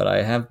thought, but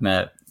I have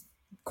met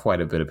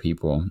quite a bit of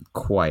people,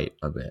 quite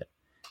a bit.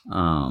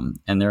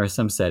 And there are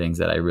some settings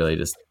that I really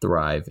just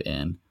thrive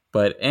in.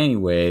 But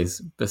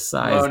anyways,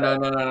 besides...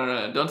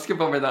 No. Don't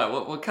skip over that.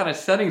 What kind of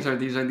settings are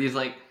these? Are these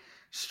like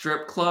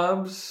strip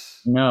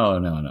clubs? No.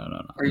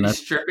 Are you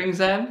stripping,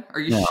 Zen? Are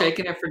you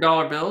shaking it for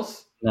dollar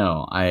bills?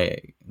 No,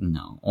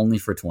 only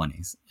for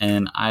 20s.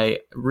 And I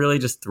really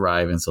just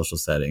thrive in social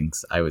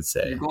settings, I would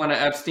say. You're going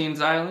to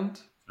Epstein's Island?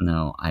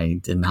 No, I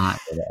did not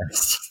go to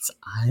Epstein's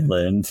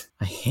Island.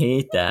 I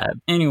hate that.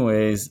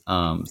 Anyways,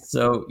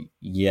 so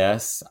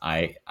yes,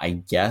 I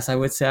guess I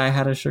would say I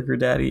had a sugar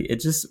daddy. It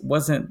just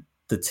wasn't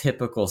the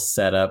typical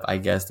setup, I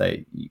guess,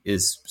 that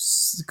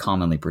is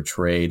commonly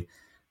portrayed.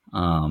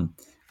 I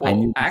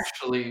want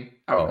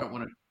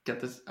to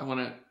get this. I want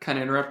to kind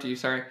of interrupt you.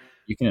 Sorry.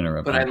 You can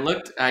interrupt. But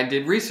I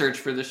did research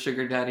for the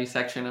sugar daddy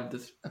section of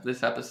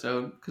this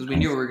episode because we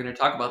knew we were going to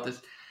talk about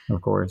this.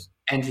 Of course.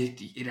 And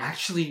it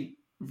actually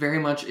very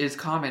much is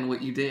common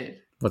what you did.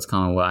 What's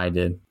common what I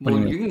did?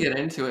 Well, you can get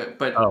into it,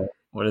 but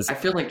what is it? I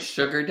feel like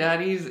sugar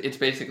daddies, it's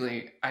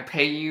basically I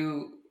pay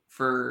you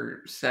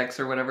for sex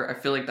or whatever. I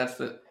feel like that's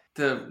the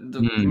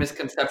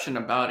misconception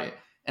about it.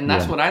 And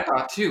that's what I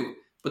thought too.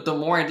 But the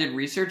more I did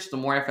research, the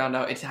more I found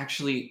out it's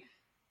actually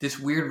this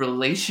weird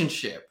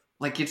relationship.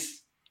 Like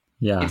it's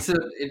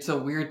a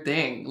weird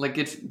thing.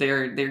 Like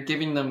they're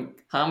giving them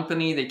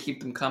company, they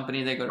keep them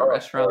company, they go to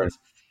restaurants,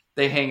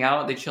 they hang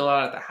out, they chill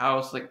out at the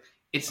house. Like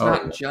it's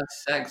not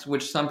just sex,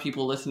 which some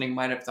people listening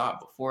might have thought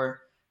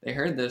before they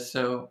heard this.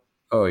 So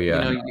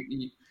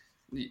Evergreen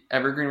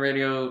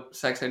Radio,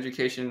 sex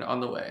education on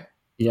the way.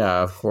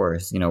 Yeah, of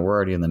course. We're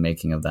already in the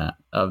making of that.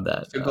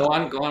 So go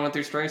on with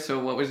your story. So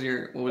what was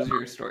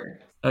your story?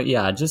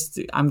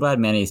 I'm glad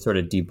Manny sort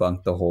of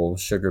debunked the whole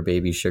sugar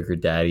baby, sugar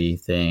daddy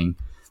thing.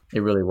 It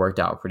really worked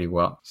out pretty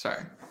well.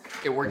 Sorry,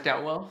 it worked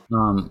out well.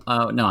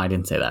 No, I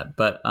didn't say that.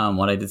 But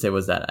what I did say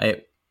was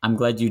that I'm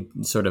glad you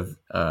sort of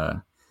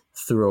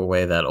threw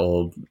away that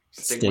old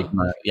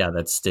stigma. Yeah,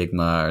 that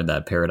stigma or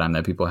that paradigm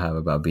that people have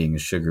about being a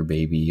sugar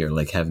baby or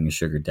like having a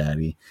sugar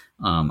daddy.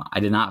 I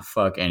did not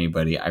fuck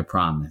anybody. I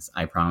promise.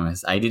 I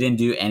didn't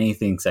do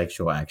anything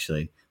sexual,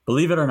 actually.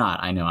 Believe it or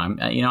not. I know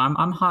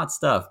I'm hot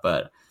stuff,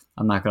 but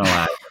I'm not gonna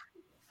lie.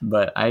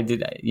 But I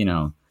did.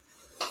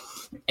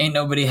 Ain't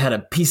nobody had a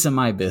piece of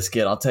my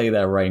biscuit. I'll tell you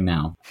that right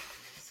now.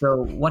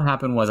 So what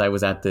happened was I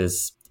was at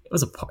this.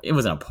 It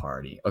wasn't a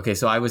party. Okay,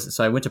 so I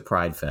went to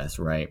Pride Fest,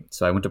 right?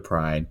 So I went to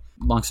Pride.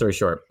 Long story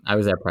short, I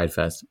was at Pride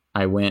Fest.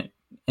 I went,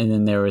 and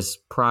then there was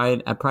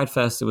Pride at Pride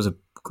Fest. It was a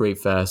great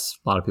fest.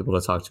 A lot of people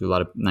to talk to. A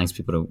lot of nice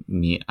people to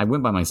meet. I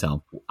went by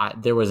myself.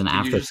 There was an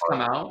after. Did you just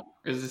come out?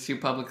 Is this you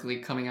publicly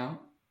coming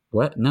out?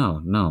 What?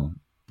 No.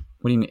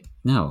 What do you mean?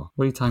 No.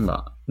 What are you talking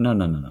about? No.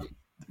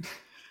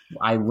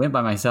 I went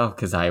by myself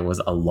because I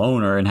was a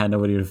loner and had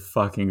nobody to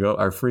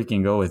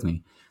freaking go with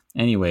me.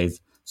 Anyways.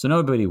 So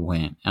nobody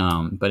went.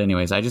 But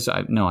anyways, I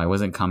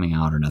wasn't coming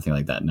out or nothing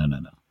like that. No.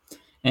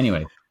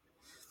 Anyway,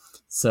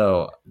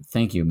 so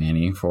thank you,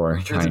 Manny, for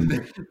trying.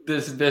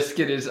 This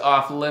biscuit is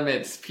off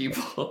limits,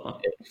 people.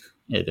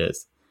 It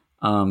is.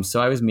 So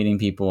I was meeting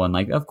people, and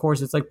like, of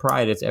course, it's like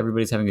Pride. It's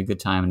everybody's having a good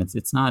time, and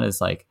it's not as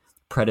like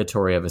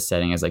predatory of a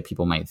setting as like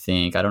people might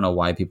think. I don't know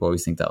why people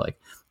always think that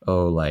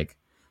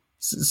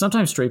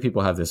sometimes straight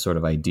people have this sort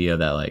of idea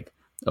that like,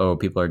 oh,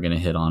 people are gonna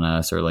hit on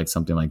us or like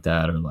something like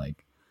that, or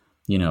like.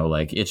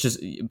 It's just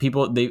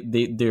people,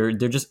 they're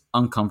just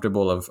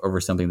uncomfortable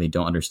over something they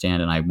don't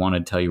understand. And I want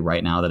to tell you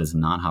right now, that is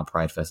not how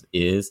Pride Fest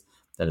is.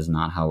 That is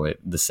not how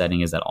the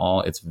setting is at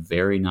all. It's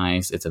very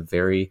nice. It's a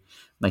very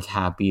like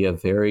happy, a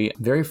very,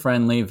 very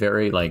friendly,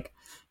 very like,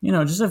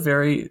 just a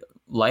very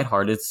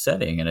lighthearted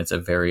setting. And it's a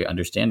very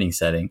understanding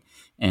setting.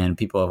 And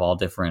people of all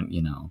different,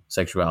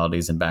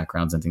 sexualities and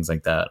backgrounds and things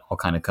like that all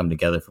kind of come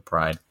together for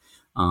Pride.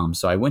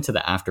 So I went to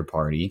the after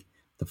party.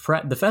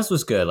 The fest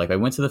was good. Like I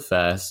went to the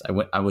fest.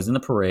 I was in the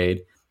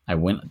parade. I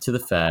went to the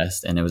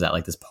fest, and it was at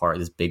like this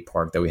big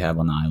park that we have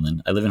on the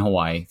island. I live in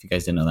Hawaii. If you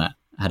guys didn't know that,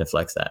 I had to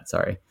flex that.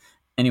 Sorry.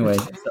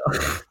 Anyways,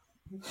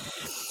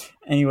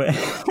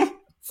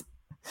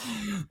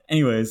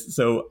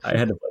 so I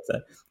had to flex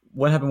that.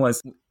 What happened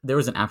was there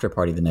was an after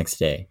party the next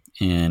day,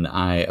 and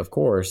I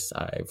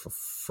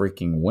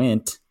freaking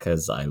went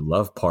because I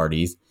love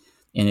parties,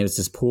 and it was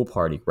this pool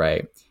party,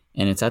 right?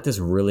 And it's at this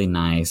really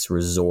nice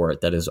resort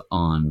that is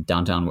on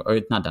downtown,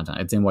 or not downtown,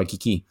 it's in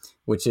Waikiki,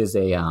 which is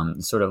a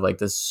sort of like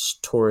this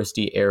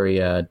touristy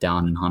area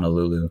down in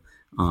Honolulu,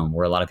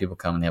 where a lot of people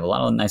come, and they have a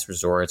lot of nice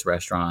resorts,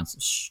 restaurants,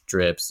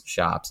 strips,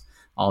 shops,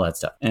 all that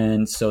stuff.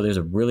 And so there's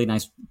a really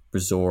nice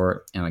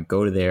resort, and I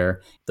go to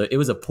there. It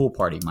was a pool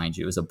party, mind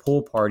you. It was a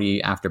pool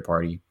party after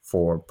party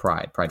for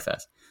Pride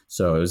Fest.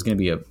 So it was going to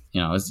be it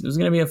was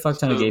going to be a fuck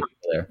ton of gay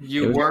people there.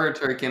 You were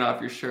taking off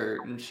your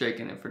shirt and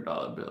shaking it for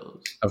dollar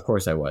bills. Of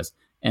course I was.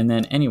 And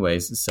then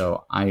anyways,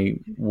 so I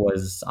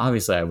was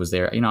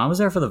there, I was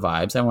there for the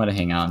vibes. I wanted to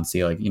hang out and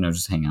see, like,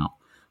 just hang out.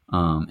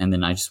 And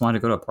then I just wanted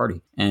to go to a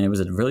party, and it was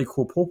a really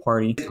cool pool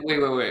party.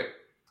 Wait.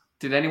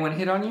 Did anyone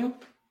hit on you?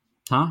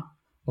 Huh?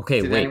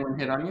 Okay, Did anyone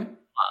hit on you?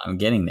 I'm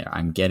getting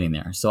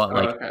there. So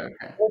okay.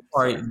 Pool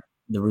party,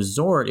 the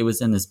resort, it was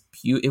in this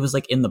it was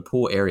like in the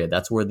pool area.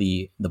 That's where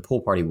the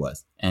pool party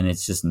was. And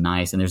it's just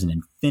nice. And there's an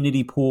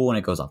infinity pool, and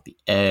it goes off the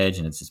edge,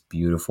 and it's just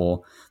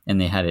beautiful. And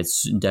they had it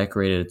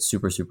decorated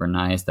super, super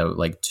nice. That would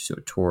like to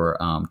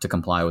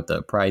comply with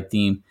the Pride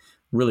theme.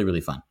 Really,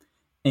 really fun.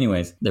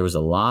 Anyways, there was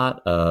I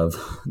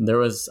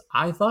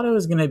thought it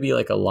was going to be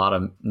like a lot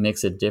of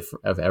mix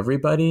of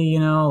everybody,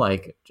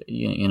 like,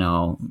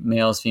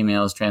 males,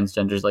 females,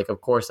 transgenders, like,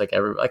 of course, like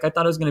I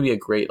thought it was going to be a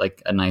great,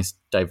 like a nice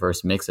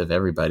diverse mix of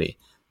everybody.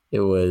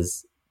 It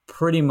was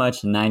pretty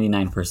much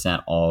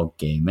 99% all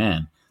gay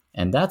men.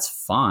 And that's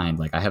fine.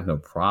 Like, I have no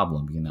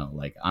problem,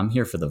 like, I'm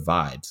here for the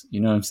vibes.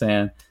 You know what I'm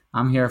saying?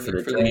 I'm here for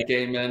the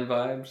gay men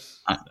vibes.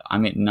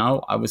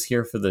 No, I was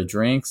here for the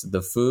drinks,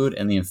 the food,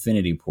 and the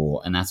infinity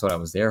pool, and that's what I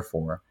was there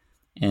for.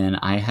 And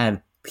I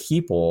had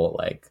people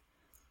like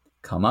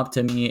come up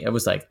to me. It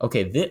was like,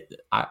 okay,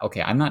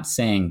 I'm not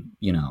saying,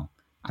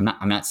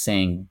 I'm not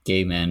saying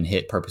gay men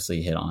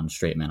purposely hit on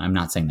straight men. I'm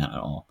not saying that at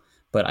all.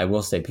 But I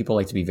will say people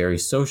like to be very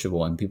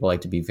sociable, and people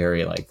like to be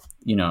very like,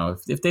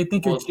 if they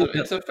think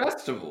it's a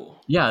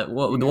festival. Yeah.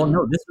 Well,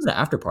 no, this was an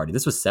after party.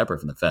 This was separate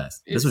from the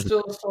fest. It's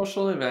still a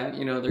social event.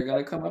 They're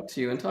going to come up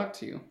to you and talk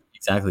to you.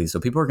 Exactly. So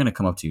people are going to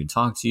come up to you and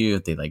talk to you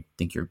if they like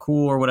think you're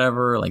cool or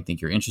whatever, like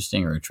think you're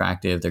interesting or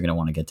attractive. They're going to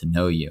want to get to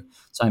know you.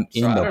 So I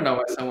don't know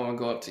why someone would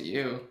go up to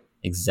you.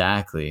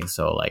 Exactly.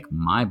 So like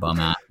my bum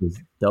ass was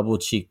double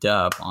cheeked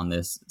up on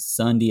this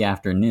Sunday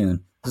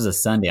afternoon. This was a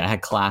Sunday. I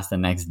had class the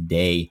next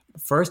day.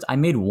 First, I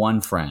made one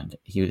friend.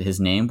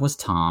 His name was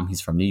Tom. He's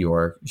from New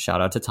York.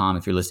 Shout out to Tom.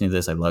 If you're listening to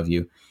this, I love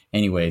you.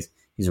 Anyways,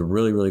 he's a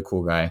really, really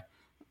cool guy.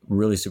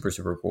 Really super,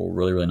 super cool.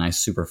 Really, really nice.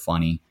 Super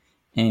funny.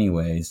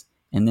 Anyways,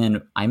 and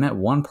then I met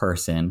one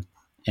person,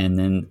 and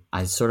then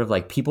I sort of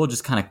like, people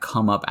just kind of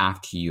come up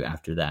after you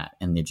after that,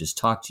 and they just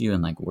talk to you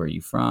and like, where are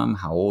you from?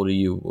 How old are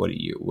you? What do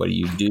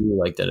you do?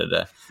 Like,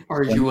 da-da-da.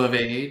 Are you of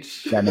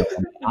age?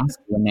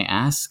 When they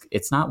ask,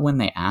 it's not when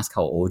they ask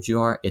how old you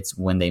are, it's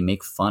when they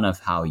make fun of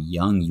how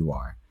young you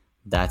are.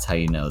 That's how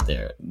you know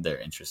they're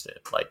interested.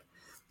 Like,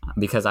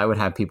 because I would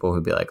have people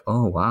who'd be like,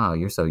 oh, wow,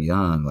 you're so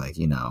young. Like,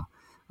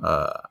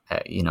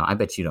 I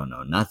bet you don't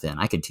know nothing.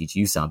 I could teach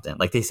you something.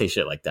 Like, they say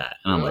shit like that.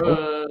 And I'm like,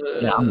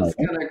 it's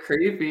kind of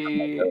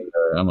creepy.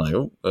 I'm like,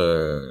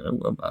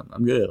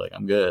 I'm good. Like,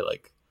 I'm good.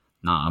 Like,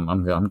 nah,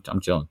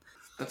 I'm chilling.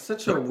 That's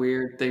such a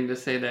weird thing to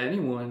say to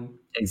anyone.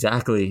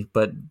 Exactly.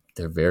 But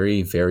they're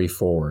very, very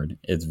forward.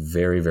 It's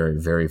very, very,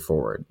 very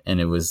forward. And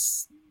it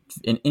was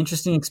an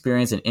interesting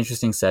experience, an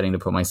interesting setting to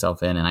put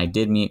myself in. And I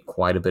did meet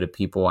quite a bit of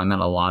people. I met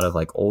a lot of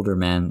like older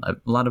men, a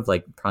lot of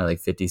like probably like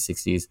 50s,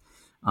 60s,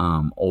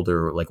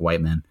 older like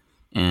white men.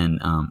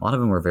 And a lot of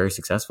them were very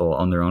successful,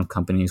 owned their own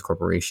companies,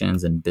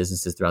 corporations, and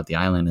businesses throughout the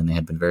island. And they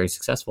had been very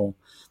successful.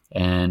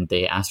 And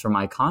they asked for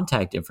my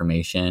contact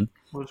information.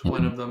 Was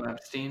one of them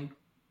Epstein?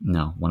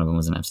 No, one of them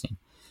wasn't Epstein.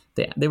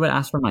 They would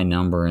ask for my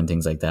number and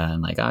things like that.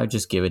 And like, I would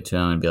just give it to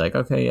them and be like,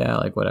 okay, yeah,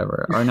 like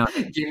whatever. Or no.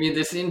 Give me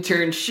this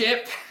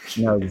internship.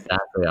 No,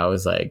 exactly. I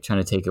was like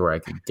trying to take it where I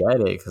could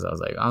get it. Cause I was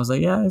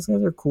like, yeah, these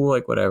guys are cool.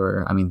 Like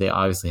whatever. I mean, they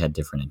obviously had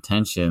different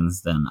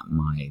intentions than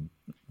my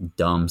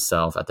dumb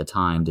self at the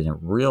time didn't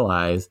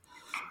realize.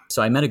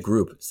 So I met a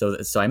group. So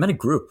I met a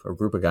group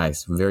of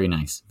guys. Very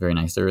nice. Very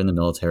nice. They were in the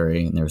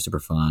military and they were super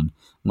fun.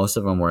 Most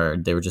of them were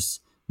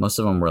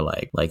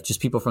like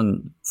just people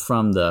from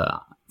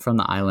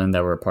the island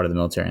that were part of the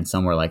military, and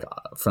some were like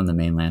from the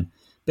mainland.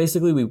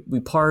 Basically, we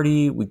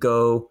party, we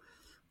go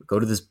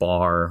to this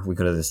bar, we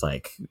go to this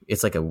like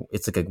it's like a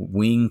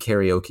wing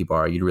karaoke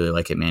bar. You'd really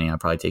like it, Manny. I'll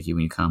probably take you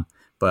when you come.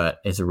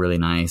 But it's a really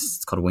nice.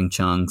 It's called Wing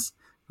Chung's.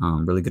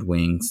 Really good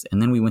wings.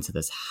 And then we went to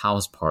this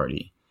house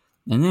party,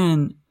 and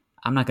then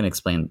I'm not going to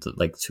explain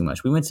like too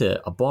much. We went to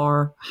a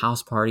bar,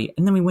 house party,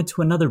 and then we went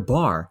to another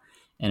bar,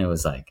 and it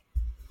was like,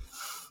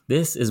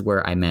 this is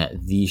where I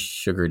met the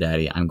sugar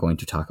daddy I'm going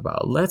to talk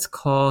about. Let's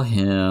call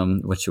him,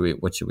 what should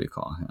we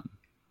call him?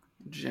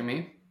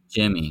 Jimmy.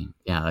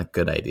 Yeah,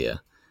 good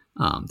idea.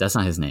 That's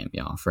not his name,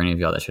 y'all. For any of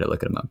y'all that should have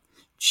looked him up.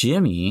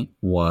 Jimmy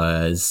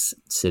was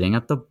sitting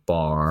at the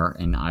bar,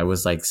 and I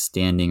was like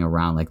standing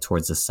around like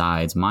towards the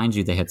sides. Mind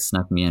you, they had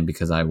snuck me in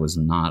because I was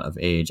not of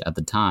age at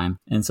the time.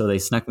 And so they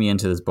snuck me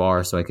into this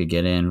bar so I could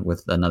get in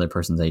with another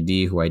person's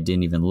ID who I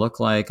didn't even look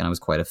like. And I was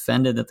quite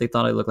offended that they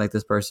thought I looked like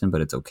this person,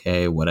 but it's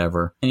okay,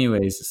 whatever.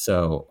 Anyways,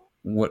 so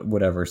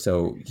whatever.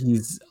 So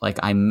he's like,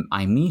 I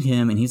meet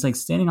him, and he's like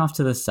standing off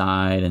to the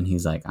side, and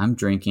he's like, I'm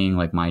drinking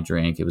like my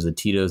drink. It was a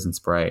Tito's and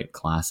Sprite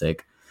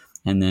classic.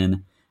 And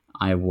then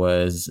I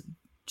was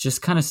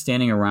just kind of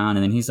standing around,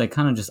 and then he's like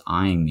kind of just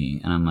eyeing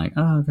me, and I'm like,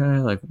 oh, okay,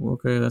 like,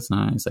 okay, that's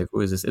nice. Like,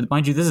 who is this?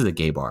 Mind you, this is a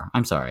gay bar.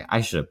 I'm sorry,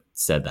 I should have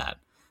said that.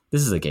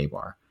 This is a gay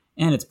bar,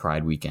 and it's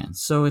Pride weekend,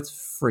 so it's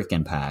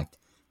freaking packed.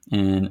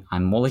 And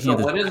I'm looking So at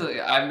this. what is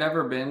it? I've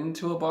never been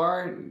to a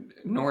bar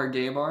nor a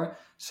gay bar.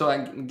 So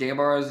like gay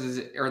bars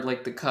are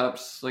like the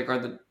cups, like are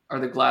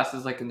the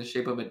glasses like in the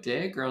shape of a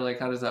dick, or like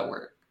how does that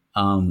work?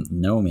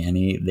 No,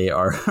 Manny, they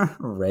are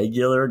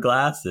regular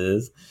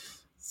glasses.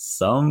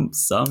 Some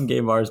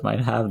gay bars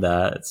might have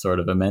that sort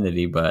of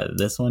amenity, but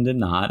this one did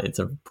not. It's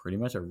pretty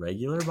much a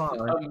regular bar.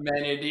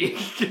 Amenity.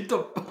 Get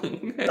the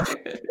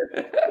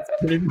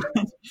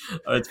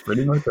It's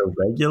pretty much a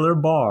regular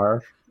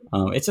bar.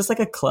 It's just like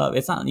a club.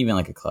 It's not even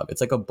like a club.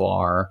 It's like a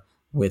bar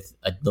with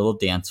a little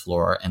dance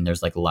floor, and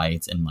there's like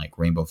lights and like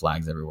rainbow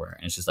flags everywhere,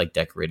 and it's just like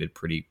decorated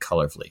pretty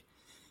colorfully.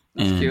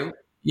 That's cute.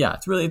 Yeah,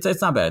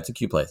 it's not bad. It's a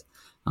cute place.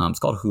 It's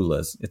called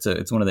Hula's.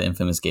 It's one of the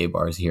infamous gay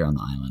bars here on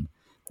the island.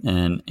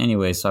 And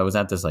anyway, so I was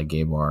at this like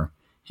gay bar,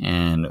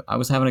 and I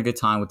was having a good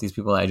time with these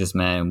people that I just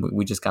met. And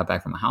we just got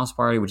back from a house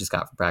party. We just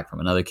got back from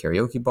another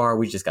karaoke bar.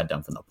 We just got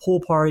done from the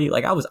pool party.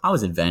 Like I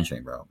was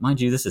adventuring, bro.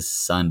 Mind you, this is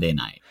Sunday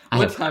night.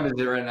 What time is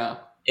it right now?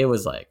 It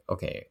was like,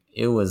 okay,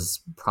 it was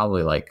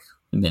probably like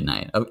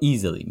midnight,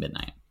 easily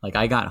midnight. Like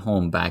I got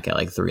home back at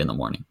like 3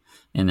 a.m,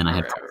 and then I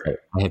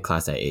had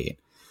class at 8.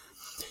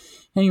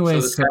 Anyway,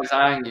 so this guy's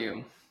eyeing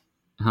you.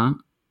 Huh?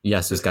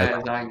 Yes, this guy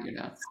is eyeing you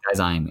now. This guy's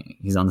eyeing me.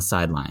 He's on the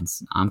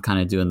sidelines. I'm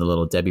kind of doing the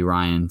little Debbie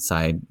Ryan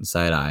side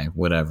eye,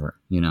 whatever,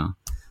 Yeah,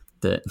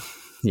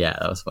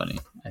 that was funny.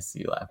 I see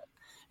you laughing.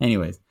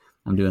 Anyways,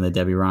 I'm doing the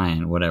Debbie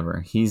Ryan,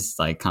 whatever. He's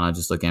like kind of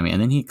just looking at me, and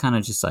then he kind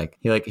of just like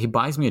he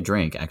buys me a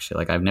drink.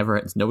 Actually, like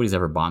nobody's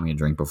ever bought me a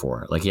drink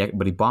before. Like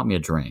but he bought me a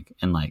drink,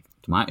 and like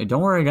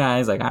don't worry,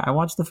 guys. Like I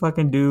watched the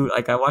fucking dude.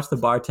 Like I watched the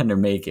bartender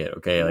make it.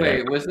 Okay. Like,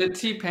 wait, was it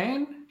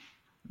T-Pain?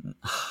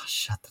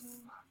 Shut the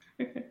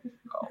fuck.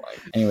 Oh,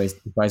 anyways,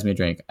 he buys me a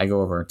drink. I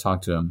go over,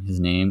 talk to him. His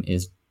name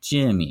is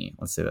Jimmy.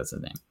 Let's say that's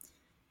his name.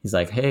 He's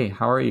like, "Hey,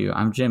 how are you?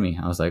 I'm Jimmy."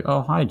 I was like,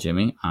 "Oh, hi,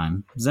 Jimmy.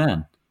 I'm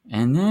Zen."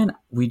 And then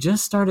we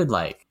just started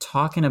like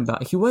talking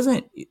about.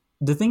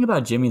 The thing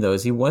about Jimmy though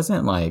is he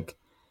wasn't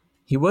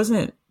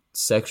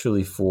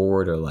sexually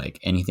forward or like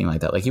anything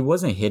like that. Like he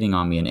wasn't hitting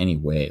on me in any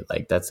way.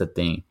 Like that's the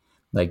thing.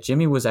 Like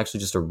Jimmy was actually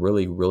just a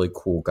really, really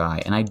cool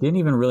guy, and I didn't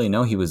even really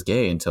know he was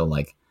gay until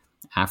like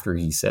after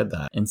he said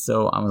that. And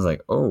so I was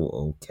like,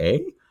 oh,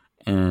 okay.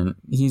 And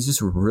he's just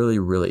really,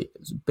 really,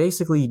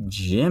 basically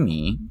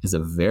Jimmy is a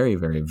very,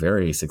 very,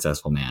 very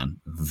successful man.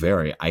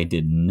 I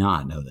did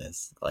not know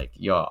this. Like,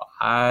 yo,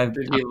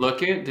 Did he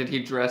look it? Did he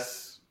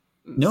dress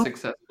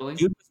successfully?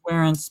 He was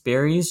wearing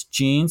Sperry's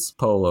jeans,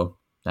 polo.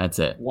 That's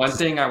it. One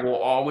thing I will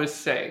always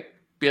say,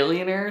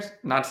 billionaires,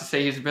 not to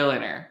say he's a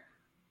billionaire,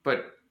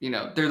 but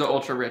they're the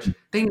ultra rich.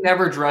 They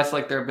never dress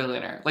like they're a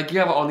billionaire. Like you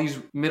have all these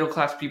middle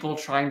class people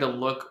trying to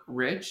look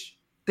rich.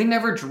 They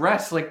never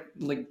dress like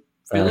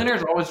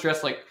billionaires always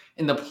dress like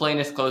in the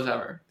plainest clothes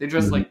ever. They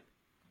dress like,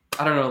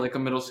 I don't know, like a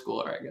middle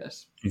schooler, I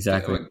guess.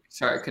 Exactly.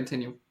 Sorry,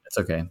 continue. It's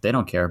okay. They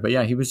don't care. But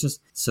yeah, he was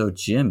just so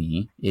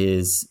Jimmy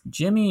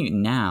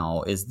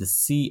now is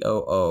the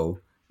COO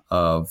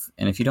of,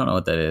 and if you don't know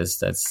what that is,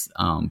 that's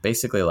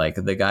basically like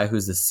the guy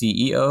who's the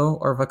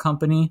CEO of a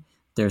company.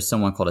 There's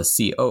someone called a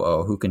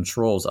COO who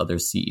controls other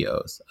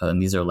CEOs. And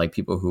these are like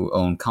people who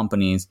own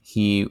companies.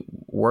 He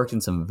worked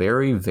in some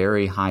very,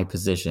 very high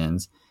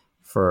positions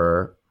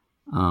for,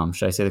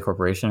 should I say the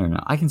corporation or no?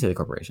 I can say the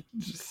corporation.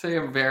 Just say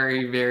a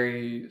very,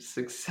 very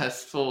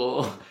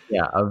successful.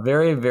 Yeah, a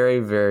very, very,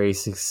 very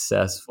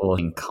successful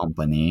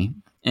company.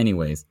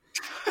 Anyways,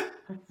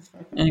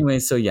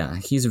 so yeah,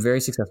 he's a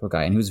very successful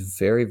guy, and he was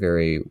very,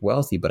 very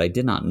wealthy, but I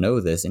did not know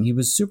this, and he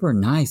was super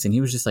nice, and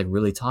he was just like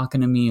really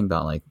talking to me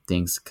about like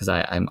things, because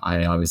I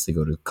obviously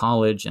go to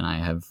college, and I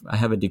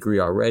have a degree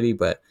already,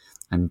 but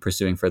I'm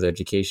pursuing further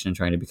education and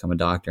trying to become a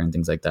doctor and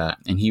things like that.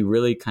 And he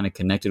really kind of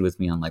connected with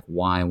me on like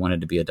why I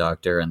wanted to be a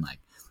doctor and like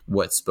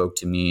what spoke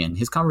to me, and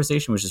his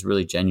conversation was just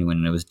really genuine,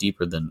 and it was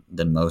deeper than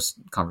most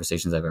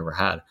conversations I've ever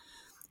had.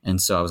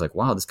 And so I was like,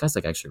 wow, this guy's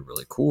like actually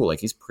really cool.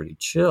 Like he's pretty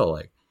chill.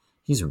 Like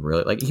he's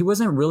really like, he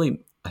wasn't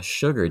really a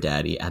sugar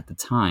daddy at the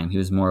time. He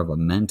was more of a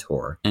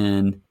mentor.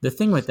 And the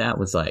thing with that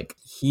was like,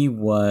 he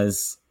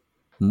was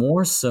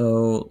more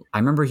so, I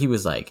remember he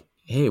was like,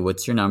 hey,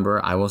 what's your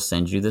number? I will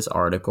send you this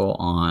article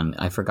on,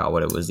 I forgot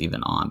what it was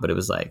even on, but it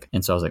was like,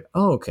 and so I was like,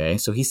 oh, okay.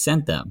 So he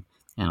sent them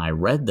and I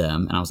read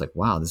them and I was like,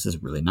 wow, this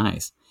is really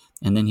nice.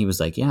 And then he was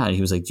like, yeah,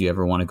 he was like, do you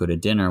ever want to go to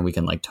dinner? We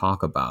can like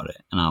talk about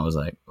it. And I was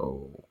like,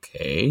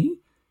 okay.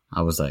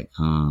 I was like,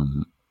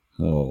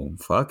 well,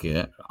 fuck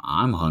it.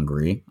 I'm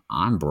hungry.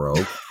 I'm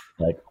broke.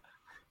 Like,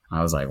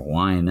 I was like,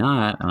 why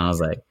not? And I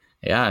was like,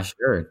 yeah,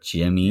 sure,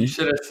 Jimmy. You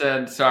should have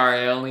said,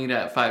 sorry, I only eat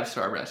at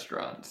 5-star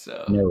restaurants.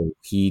 So no,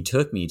 he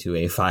took me to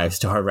a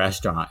 5-star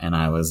restaurant, and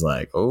I was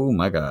like, oh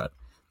my God.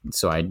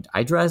 So I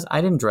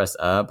didn't dress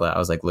up, but I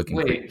was like looking.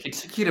 Wait, he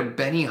took you to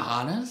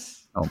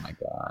Benihana's? Oh my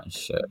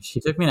gosh. He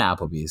took me to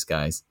Applebee's,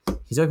 guys.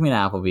 He took me to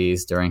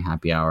Applebee's during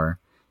happy hour.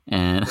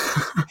 And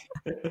fun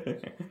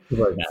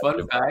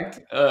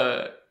fact,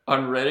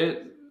 on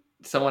Reddit,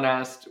 someone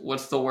asked,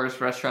 what's the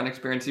worst restaurant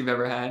experience you've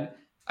ever had?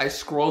 I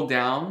scrolled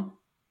down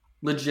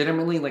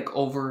legitimately like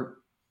over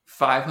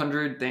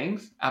 500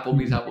 things.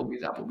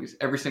 Applebee's.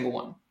 Every single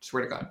one.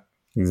 Swear to God.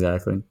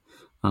 Exactly.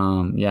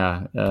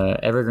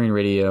 Evergreen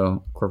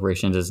Radio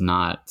Corporation does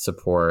not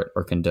support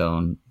or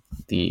condone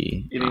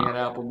the Eating at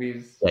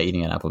Applebee's.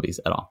 eating at Applebee's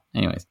at all.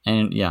 Anyways,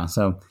 and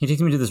so he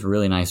takes me to this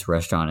really nice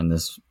restaurant in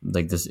this.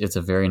 It's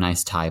a very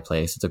nice Thai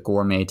place. It's a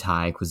gourmet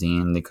Thai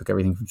cuisine. They cook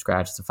everything from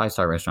scratch. It's a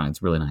 5-star restaurant.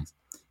 It's really nice.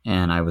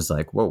 And I was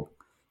like, whoa.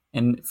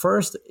 And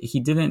first,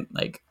 he didn't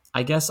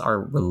I guess our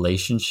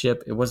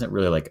relationship, it wasn't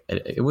really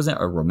it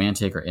wasn't a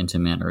romantic or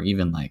intimate or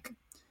even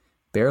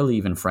barely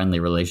even friendly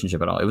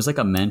relationship at all. It was like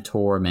a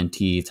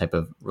mentor-mentee type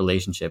of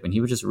relationship, and he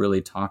would just really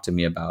talk to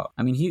me about.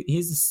 I mean,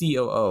 he's the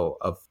COO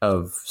of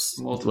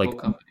multiple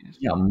companies.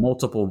 Yeah,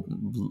 multiple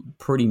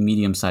pretty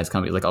medium-sized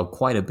companies,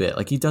 quite a bit.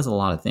 He does a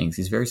lot of things.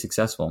 He's very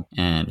successful,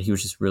 and he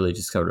was just really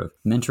just sort of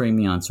mentoring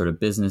me on sort of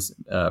business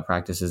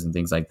practices and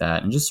things like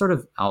that, and just sort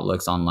of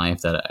outlooks on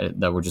life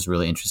that were just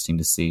really interesting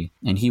to see.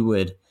 And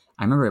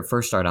I remember it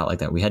first started out like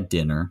that. We had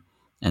dinner,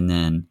 and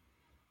then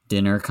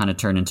dinner kind of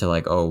turned into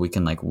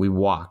we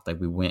walked,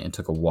 we went and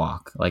took a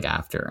walk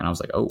after, and I was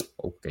like, oh,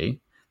 okay,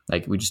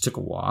 we just took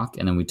a walk,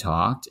 and then we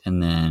talked,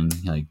 and then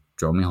he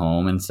drove me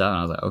home and stuff, and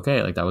I was like,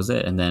 okay, that was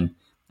it. And then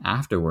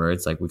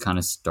afterwards, we kind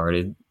of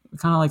started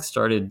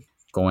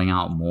going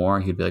out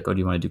more. He'd be like, oh, do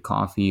you want to do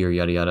coffee or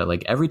yada yada.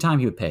 Every time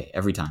he would pay,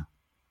 every time.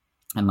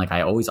 And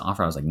I always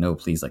offer, I was like, no,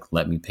 please,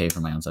 let me pay for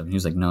my own stuff. And he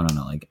was like, no,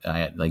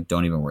 I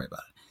don't even worry about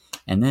it.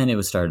 And then it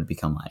was started to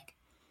become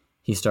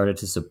he started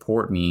to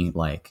support me.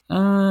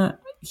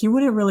 He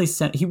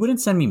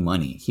wouldn't send me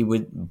money. He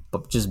would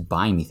just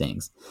buy me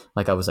things.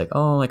 I was like,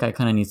 oh, I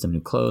kind of need some new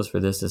clothes for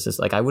this.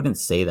 I wouldn't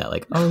say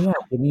that. Oh yeah,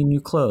 give me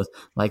new clothes.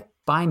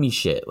 Buy me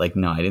shit.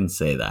 No, I didn't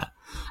say that.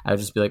 I would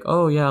just be like,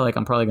 oh yeah,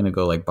 I'm probably going to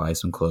go buy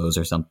some clothes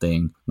or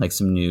something,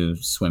 some new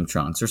swim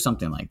trunks or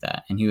something like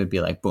that. And he would be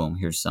like, boom,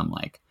 here's some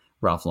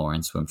Ralph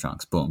Lauren swim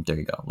trunks. Boom, there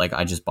you go.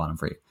 I just bought them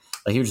for you.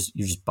 He would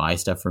just buy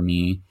stuff for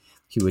me.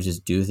 He would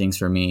just do things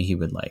for me. He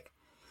would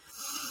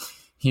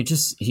he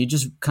just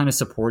kind of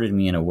supported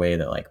me in a way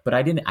that but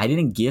I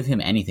didn't give him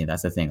anything.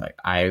 That's the thing.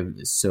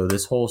 So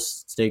this whole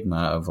stigma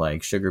of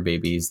sugar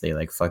babies,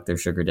 they fuck their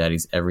sugar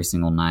daddies every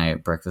single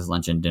night, breakfast,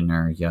 lunch, and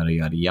dinner, yada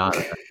yada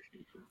yada,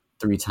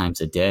 3 times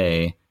a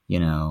day.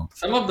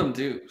 Some of them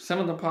do. Some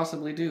of them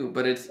possibly do,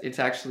 but it's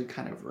actually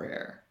kind of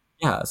rare.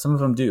 Yeah, some of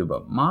them do,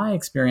 but my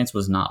experience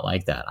was not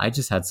like that. I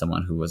just had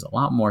someone who was a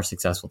lot more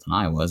successful than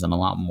I was, and a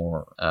lot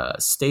more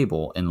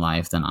stable in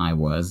life than I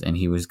was, and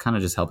he was kind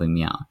of just helping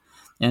me out.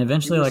 And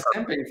eventually, he was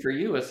simping for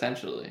you,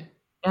 essentially.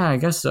 Yeah, I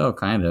guess so,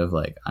 kind of.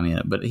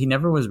 But he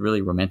never was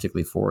really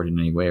romantically forward in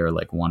any way, or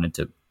wanted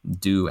to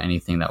do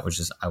anything that was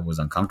just I was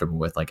uncomfortable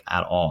with,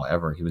 at all,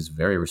 ever. He was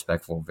very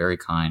respectful, very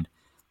kind.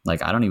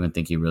 I don't even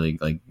think he really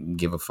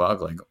give a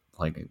fuck.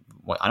 I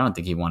don't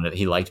think he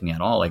liked me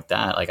at all like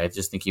that. I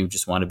just think he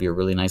just wanted to be a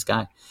really nice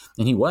guy,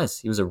 and he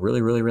was a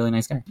really, really, really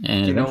nice guy.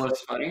 And you know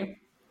what's funny?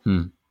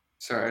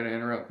 Sorry to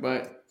interrupt,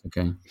 but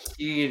okay.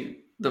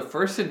 The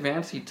first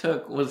advance he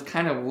took was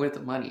kind of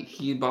with money.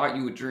 He bought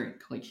you a drink.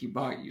 He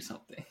bought you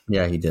something.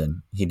 Yeah, he did.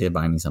 He did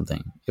buy me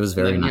something. It was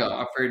very nice. He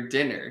offered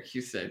dinner.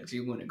 He said, do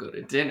you want to go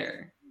to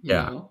dinner? You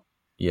know?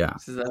 Yeah.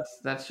 So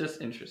that's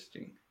just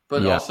interesting.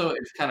 But also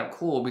it's kind of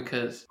cool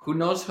because who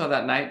knows how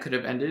that night could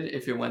have ended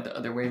if it went the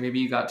other way. Maybe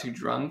you got too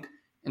drunk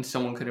and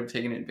someone could have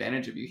taken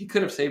advantage of you. He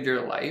could have saved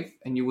your life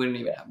and you wouldn't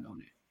even have known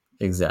it.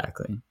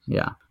 Exactly.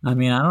 Yeah. I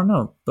mean, I don't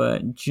know,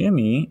 but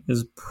Jimmy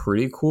is a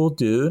pretty cool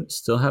dude.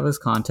 Still have his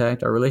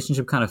contact. Our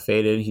relationship kind of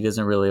faded. He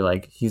doesn't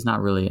really he's not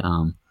really,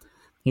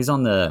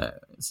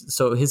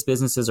 so his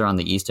businesses are on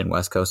the East and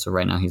West Coast. So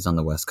right now he's on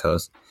the West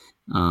Coast.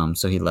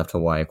 So he left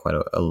Hawaii quite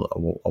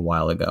a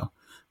while ago.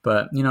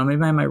 But,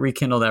 maybe I might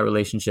rekindle that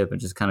relationship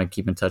and just kind of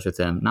keep in touch with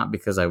him. Not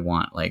because I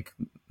want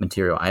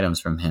material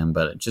items from him,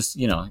 but just,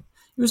 he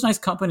was nice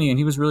company and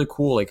he was really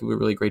cool. It was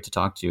really great to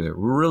talk to. A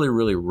really,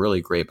 really,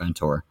 really great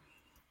mentor.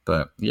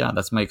 But yeah,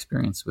 that's my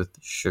experience with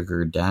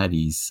sugar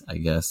daddies, I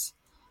guess.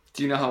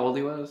 Do you know how old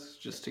he was?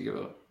 Just to give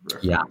a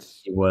reference. Yeah,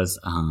 he was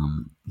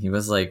I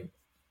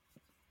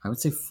would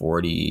say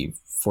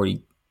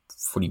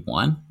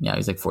 41. Yeah,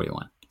 he's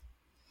 41.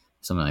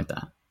 Something like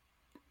that.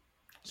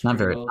 It's not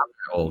very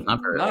old.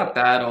 Not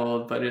that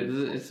old, but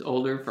it's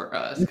older for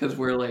us because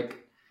we're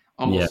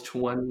almost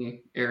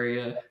 20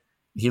 area.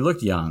 He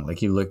looked young.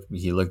 He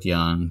looked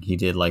young. He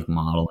did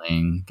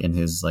modeling in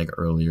his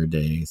earlier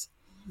days.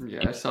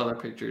 Yeah, I saw the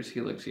pictures. He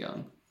looks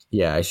young.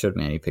 Yeah, I showed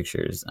Manny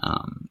pictures.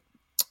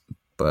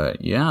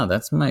 But yeah,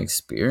 that's my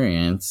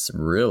experience,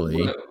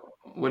 really.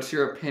 What's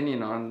your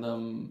opinion on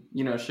them,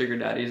 sugar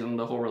daddies and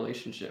the whole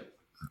relationship?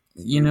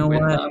 You know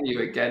what? Them,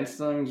 you against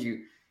them? You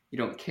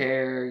don't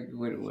care?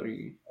 What are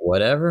you?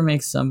 Whatever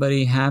makes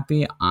somebody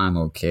happy, I'm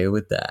okay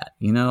with that.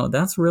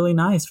 That's really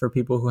nice for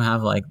people who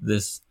have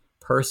this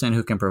person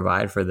who can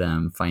provide for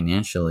them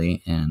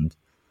financially, and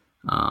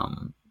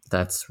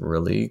that's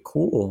really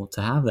cool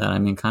to have that. I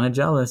mean, kind of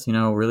jealous,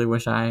 really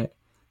wish I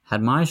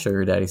had my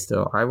sugar daddy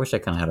still. Or I wish I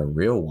kind of had a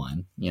real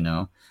one,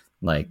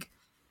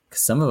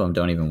 'Cause some of them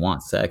don't even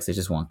want sex; they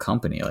just want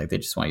company. Like they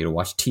just want you to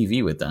watch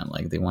TV with them.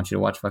 Like they want you to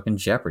watch fucking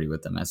Jeopardy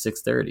with them at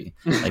 6:30.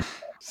 Like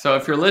So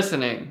if you're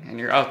listening and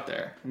you're out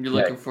there and you're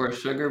yeah, looking for a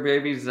sugar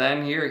baby,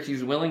 Zen here,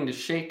 he's willing to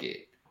shake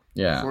it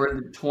yeah. for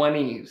the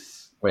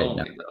 20s Wait, no,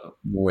 only, though.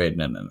 wait,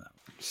 no.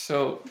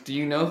 So do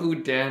you know who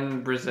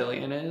Dan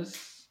Brazilian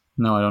is?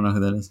 No, I don't know who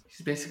that is.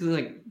 He's basically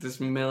like this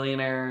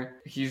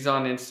millionaire. He's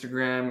on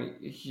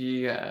Instagram.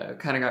 He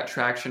kind of got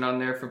traction on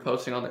there for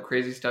posting all the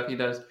crazy stuff he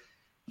does.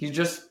 He's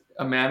just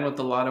a man with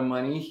a lot of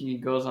money. He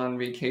goes on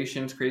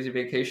vacations, crazy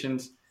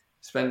vacations,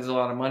 spends a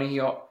lot of money.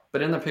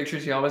 But in the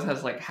pictures, he always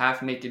has like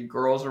half naked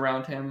girls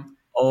around him.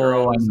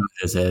 Oh, I know who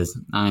this is.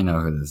 I know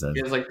who this is.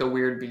 He has like the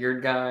weird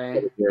beard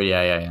guy.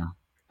 Yeah.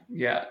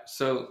 Yeah.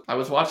 So I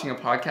was watching a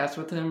podcast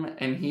with him,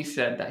 and he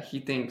said that he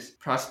thinks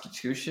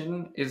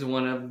prostitution is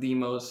one of the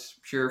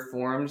most pure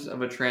forms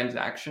of a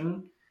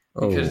transaction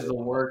because the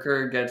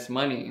worker gets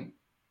money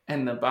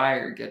and the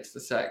buyer gets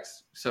the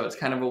sex. So it's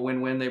kind of a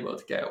win-win. They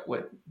both get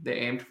what they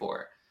aimed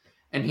for.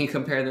 And he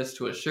compared this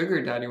to a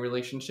sugar daddy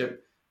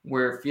relationship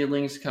where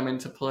feelings come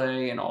into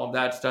play and all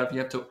that stuff. You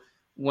have to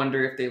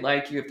wonder if they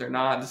like you, if they're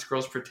not. This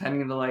girl's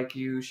pretending to like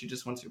you. She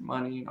just wants your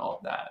money and all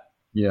of that.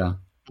 Yeah.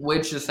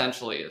 Which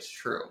essentially is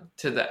true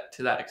to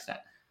that extent.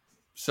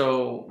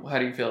 So how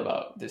do you feel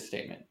about this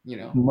statement? You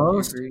know, I'm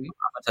gonna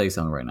tell you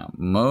something right now.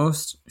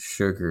 Most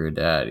sugar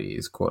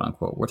daddies, quote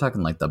unquote, we're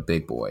talking like the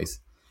big boys,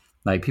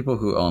 like people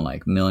who own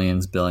like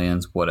millions,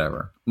 billions,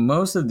 whatever.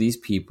 Most of these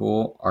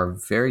people are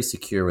very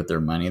secure with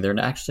their money. They're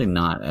actually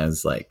not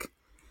as like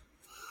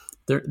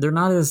they're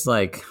not as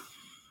like,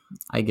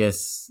 I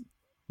guess,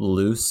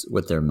 loose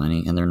with their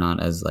money, and they're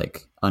not as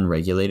like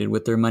unregulated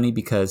with their money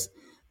because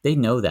they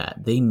know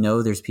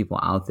there's people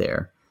out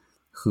there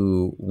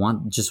who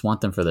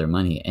want them for their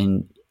money.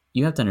 And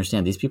you have to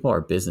understand, these people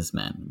are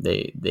businessmen.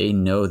 They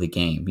know the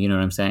game. You know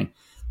what I'm saying?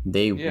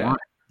 They're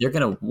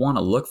going to want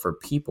to look for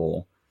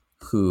people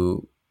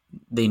who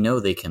they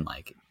know they can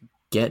like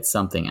get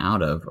something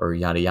out of or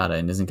yada yada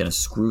and isn't going to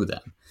screw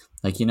them.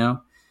 Like, you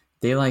know,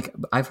 they like,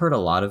 I've heard a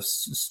lot of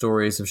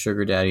stories of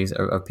sugar daddies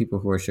or of people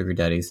who are sugar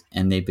daddies,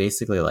 and they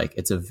basically like,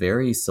 it's a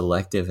very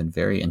selective and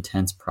very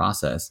intense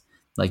process.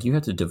 Like you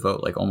have to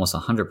devote like almost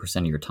 100%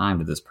 of your time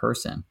to this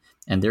person,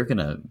 and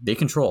they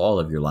control all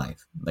of your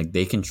life. Like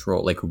they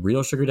control like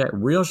real sugar daddies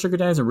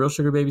and real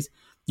sugar babies.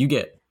 You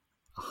get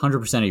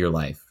 100% of your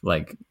life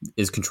like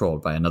is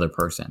controlled by another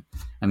person.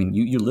 I mean,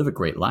 you live a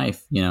great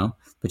life, you know,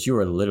 but you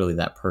are literally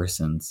that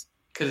person's.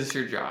 Because it's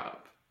your job.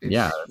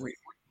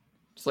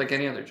 It's like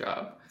any other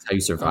job. It's how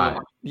you survive.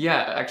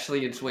 Yeah,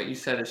 actually, it's what you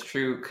said is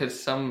true. Because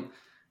some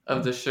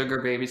of the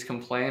sugar babies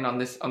complain on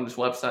this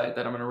website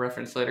that I'm going to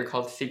reference later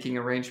called Seeking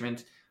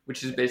Arrangement,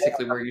 which is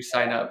basically where you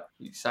sign up.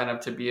 You sign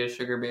up to be a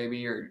sugar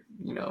baby, or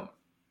you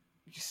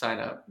sign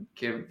up,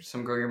 give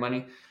some girl your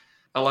money.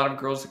 A lot of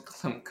girls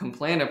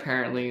complain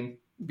apparently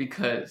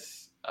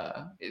because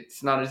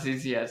it's not as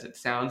easy as it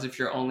sounds if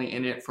you're only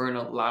in it for an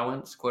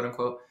allowance, quote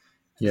unquote.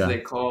 Yeah. They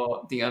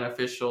call the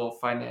unofficial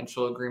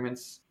financial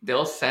agreements.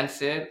 They'll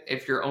sense it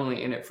if you're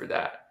only in it for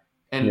that.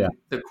 And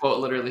the quote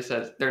literally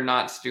says, they're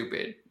not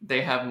stupid.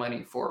 They have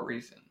money for a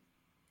reason.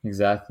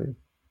 Exactly.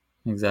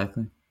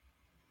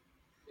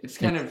 It's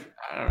kind of,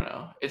 I don't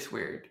know. It's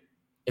weird.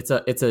 It's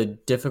a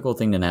difficult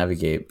thing to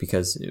navigate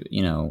because,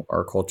 you know,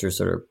 our culture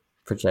sort of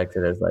projects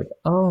it as like,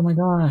 oh my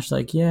gosh,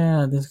 like,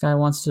 yeah, this guy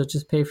wants to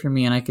just pay for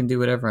me and I can do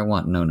whatever I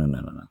want. No.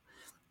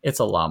 It's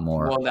a lot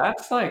more. Well,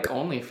 that's like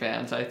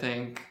OnlyFans, I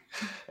think.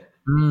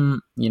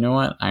 You know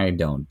what? I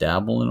don't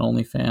dabble in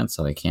OnlyFans,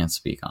 so I can't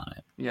speak on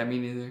it. Yeah, me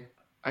neither.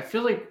 I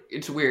feel like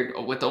it's weird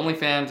with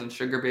OnlyFans and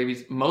sugar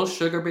babies. Most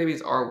sugar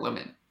babies are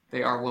women.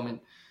 They are women.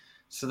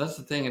 So that's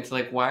the thing. It's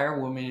like, why are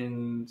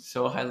women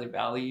so highly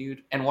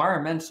valued? And why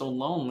are men so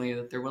lonely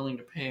that they're willing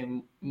to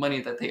pay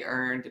money that they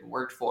earned and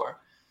worked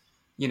for?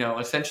 You know,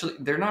 essentially,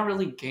 they're not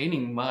really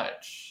gaining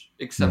much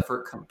except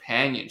for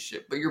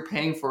companionship. But you're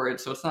paying for it,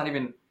 so it's not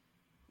even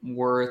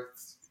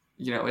worth,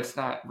 you know, it's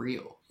not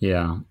real.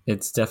 Yeah,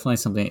 it's definitely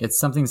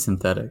something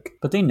synthetic.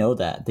 But they know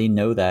that. They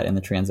know that in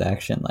the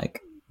transaction.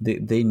 Like,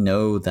 they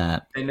know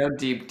that. They know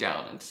deep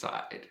down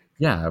inside.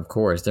 Yeah, of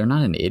course. They're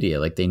not an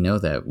idiot. Like, they know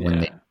that when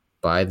they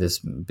buy this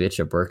bitch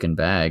a Birkin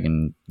bag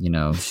and, you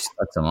know, she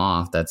sucks them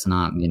off, that's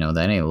not, you know,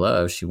 that ain't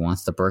love. She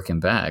wants the Birkin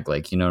bag.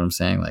 Like, you know what I'm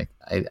saying? Like,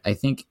 I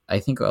think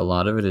a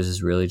lot of it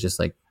is really just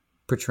like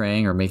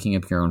portraying or making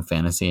up your own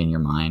fantasy in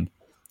your mind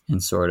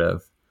and sort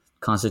of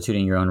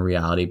constituting your own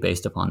reality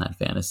based upon that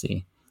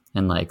fantasy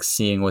and like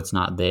seeing what's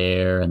not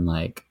there and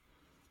like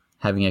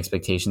having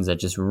expectations that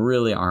just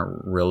really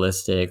aren't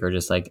realistic or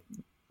just like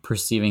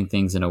perceiving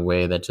things in a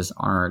way that just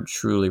aren't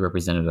truly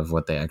representative of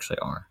what they actually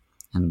are.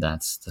 And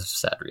that's the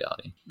sad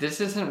reality.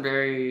 This isn't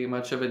very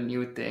much of a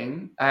new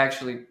thing. I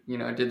actually, you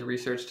know, did the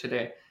research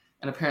today.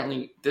 And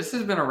apparently this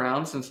has been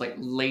around since like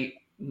late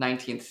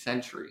 19th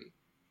century.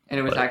 And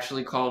it was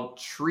actually called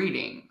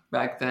treating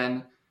back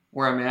then,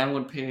 where a man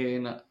would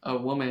pay a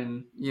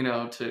woman, you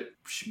know, to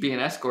be an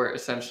escort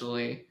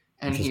essentially.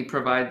 And he'd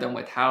provide them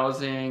with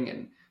housing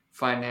and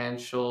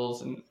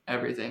financials and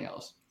everything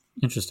else.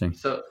 Interesting.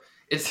 So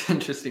It's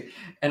interesting.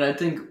 And I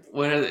think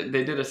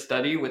they did a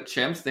study with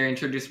chimps. They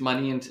introduced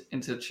money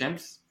into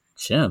chimps.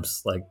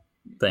 Chimps, like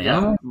the Yeah.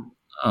 animal?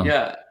 Oh.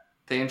 Yeah.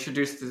 They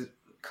introduced the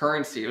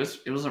currency.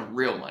 It wasn't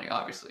real money,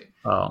 obviously.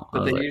 Oh,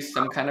 But they used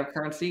some kind of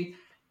currency.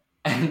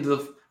 And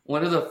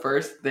one of the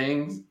first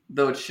things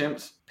the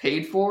chimps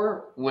paid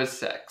for was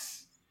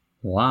sex.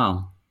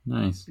 Wow.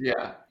 Nice.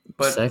 Yeah.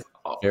 But sex,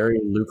 very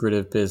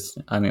lucrative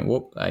business. I mean,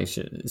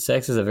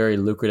 sex is a very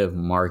lucrative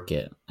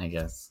market, I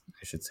guess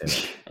I should say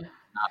that.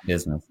 Not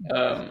business.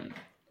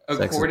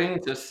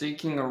 According to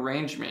Seeking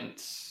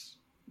Arrangements,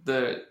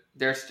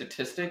 their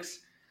statistics,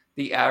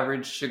 the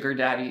average sugar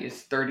daddy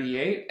is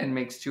 38 and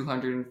makes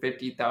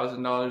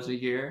 $250,000 a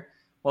year,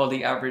 while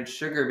the average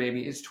sugar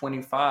baby is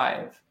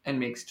 25 and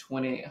makes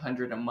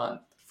 $2,800 a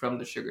month from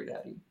the sugar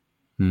daddy.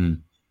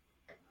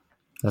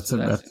 That's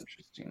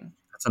interesting.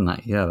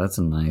 That's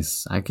a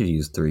nice. I could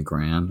use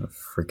 $3,000 a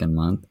freaking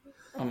month.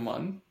 A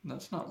month?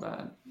 That's not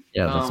bad.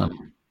 Yeah, that's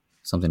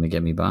something to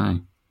get me by.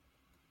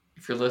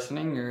 If you're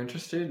listening, you're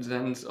interested,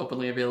 Zen's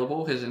openly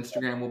available. His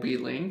Instagram will be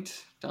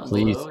linked down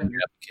below. Please send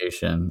your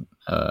application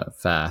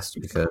fast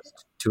because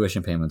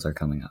tuition payments are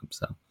coming up.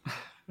 So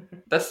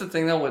that's the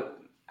thing though with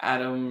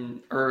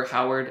Adam or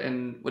Howard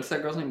and what's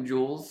that girl's name,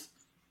 Jules?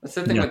 That's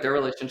the thing with their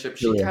relationship.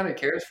 She kind of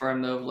cares for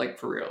him though, like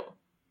for real.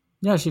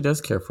 Yeah, she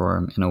does care for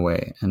him in a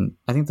way. And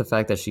I think the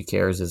fact that she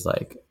cares is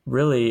like,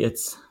 really,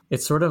 it's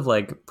sort of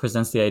like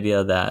presents the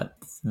idea that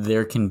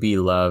there can be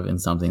love in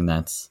something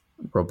that's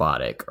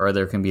robotic, or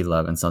there can be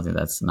love in something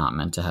that's not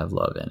meant to have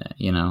love in it.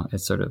 You know,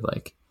 it's sort of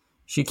like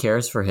she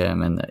cares for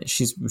him and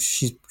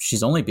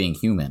she's only being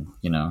human,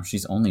 you know,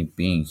 she's only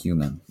being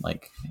human.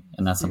 Like,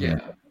 and that's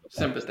something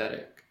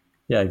sympathetic.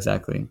 Yeah,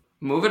 exactly.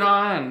 Moving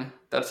on.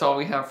 That's all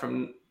we have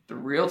from the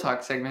Real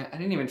Talk segment. I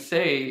didn't even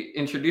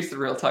introduce the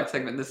Real Talk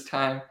segment this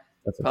time.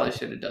 Probably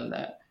should have done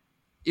that.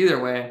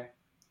 Either way,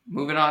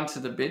 moving on to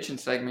the bitching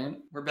segment.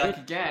 We're back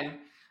again.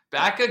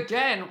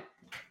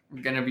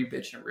 We're gonna be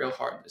bitching real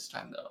hard this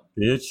time, though.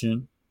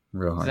 Bitching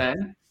real hard.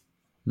 Zen,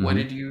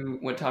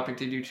 what topic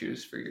did you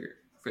choose for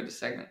the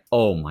segment?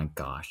 Oh my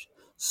gosh!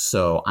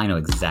 So I know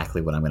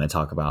exactly what I'm going to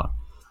talk about.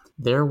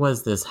 There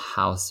was this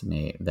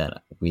housemate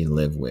that we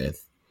live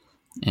with,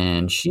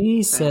 and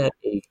she said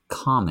a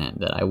comment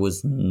that I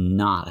was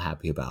not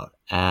happy about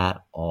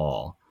at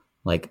all.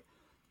 Like,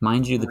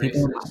 mind you, the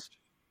people.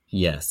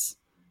 Yes,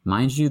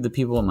 mind you, the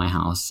people in my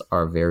house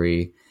are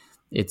very.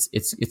 It's.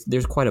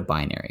 There's quite a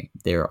binary.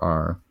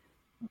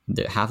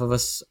 Half of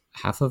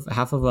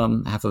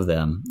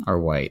them are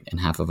white and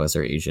half of us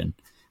are Asian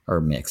or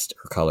mixed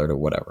or colored or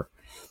whatever.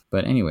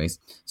 But anyways,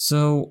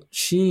 so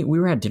we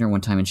were at dinner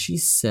one time and she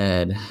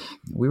said,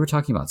 we were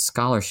talking about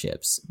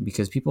scholarships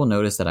because people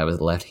noticed that I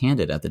was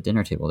left-handed at the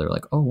dinner table. They were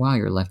like, oh, wow,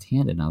 you're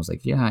left-handed. And I was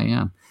like, yeah, I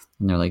am.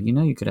 And they're like,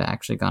 you could have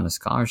actually gotten a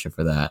scholarship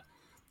for that.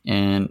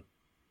 And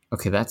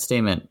okay, that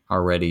statement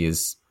already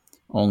is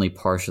only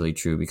partially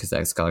true because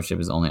that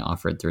scholarship is only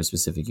offered through a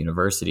specific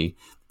university.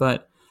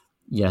 But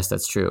yes,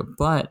 that's true.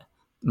 But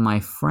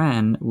my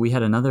friend, we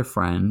had another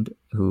friend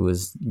who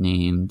was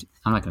named,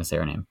 I'm not going to say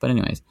her name, but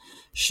anyways,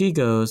 she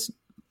goes,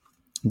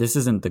 this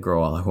isn't the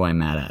girl who I'm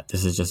mad at.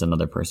 This is just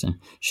another person.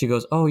 She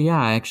goes, oh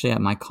yeah, actually at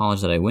my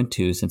college that I went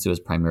to, since it was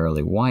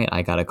primarily white,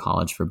 I got a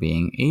college for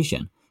being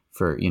Asian,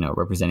 for,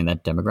 representing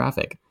that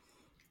demographic.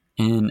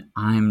 And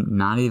I'm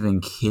not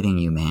even kidding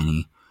you,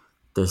 Manny.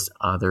 This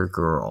other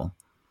girl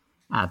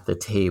at the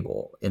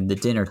table, in the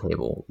dinner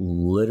table,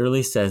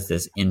 literally says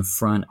this in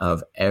front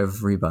of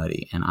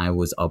everybody. And I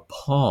was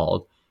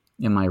appalled.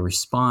 And my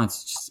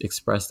response just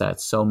expressed that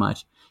so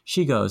much.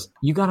 She goes,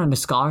 you got a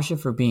scholarship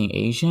for being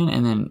Asian?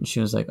 And then she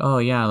was like, oh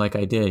yeah, like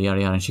I did, yada,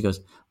 yada. And she goes,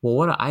 well,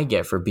 what do I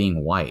get for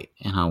being white?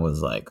 And I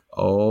was like,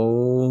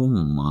 oh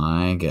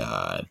my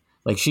God.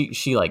 Like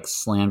she like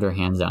slammed her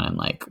hands down and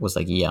like was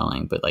like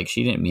yelling, but like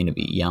she didn't mean to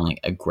be yelling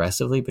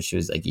aggressively, but she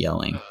was like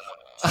yelling.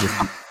 She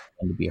just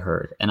to be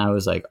heard. And I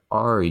was like,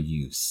 are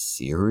you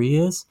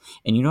serious?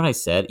 And you know what I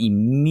said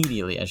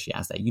immediately as she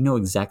asked that? You know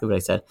exactly what I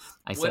said?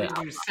 What did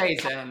you say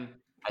then?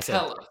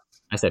 Tell us.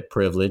 I said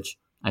privilege.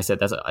 I said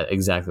that's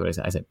exactly what I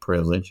said. I said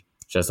privilege,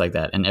 just like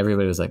that. And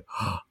everybody was like,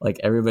 oh, like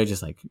everybody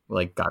just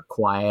like got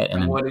quiet.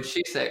 And then, what did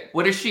she say?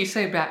 What did she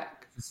say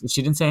back?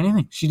 She didn't say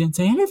anything.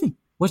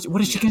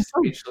 What is she going to say?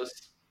 Speechless.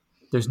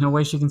 There's no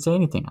way she can say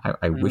anything.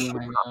 I wish she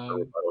would not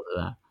rebuttal to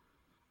that.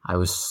 I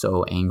was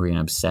so angry and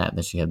upset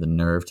that she had the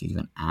nerve to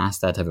even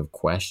ask that type of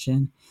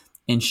question.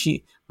 And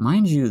she,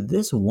 mind you,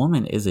 this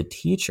woman is a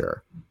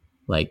teacher,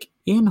 like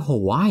in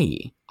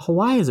Hawaii.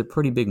 Hawaii is a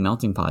pretty big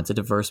melting pot. It's a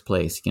diverse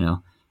place,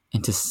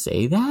 And to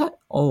say that,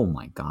 oh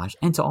my gosh.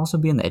 And to also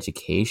be in the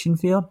education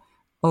field,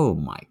 oh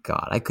my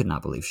God. I could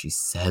not believe she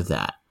said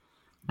that.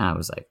 And I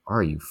was like,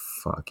 are you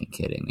fucking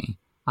kidding me?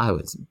 I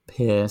was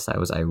pissed. I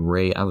was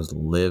irate. I was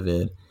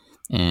livid.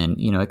 And,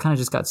 it kind of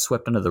just got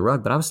swept under the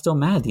rug, but I was still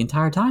mad the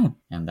entire time.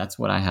 And that's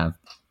what I have.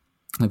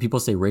 When people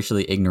say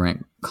racially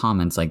ignorant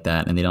comments like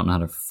that and they don't know how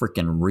to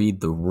freaking read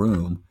the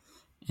room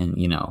and,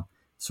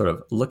 sort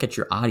of look at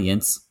your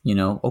audience,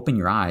 open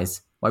your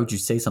eyes. Why would you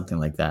say something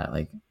like that?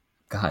 Like,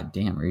 God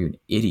damn, are you an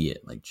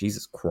idiot? Like,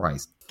 Jesus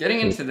Christ. Getting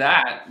into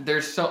that,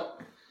 there's so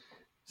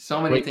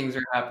many Wait, things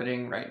are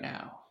happening right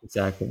now.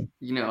 exactly.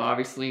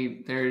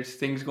 Obviously there's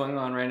things going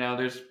on right now.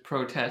 There's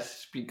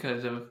protests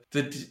because of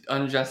the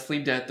unjustly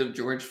death of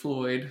George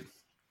Floyd,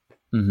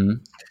 Mm-hmm.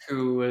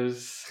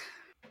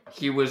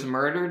 he was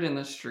murdered in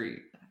the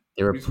street.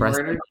 They were He was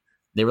pressing. murdered.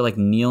 They were like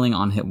kneeling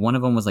on him. One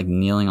of them was like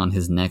kneeling on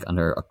his neck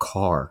under a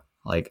car,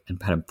 like,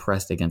 and had him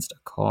pressed against a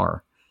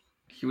car.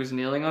 He was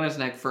kneeling on his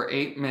neck for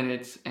 8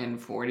 minutes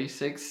and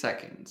 46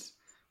 seconds.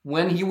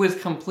 When he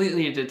was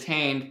completely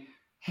detained,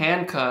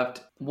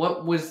 handcuffed,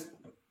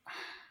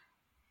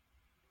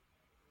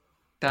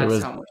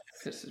 that's how much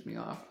it pisses me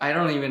off. I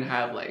don't even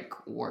have like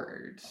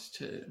words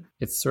to.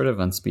 It's sort of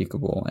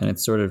unspeakable, and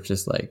it's sort of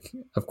just like,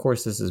 of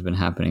course, this has been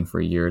happening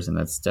for years, and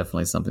that's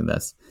definitely something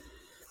that's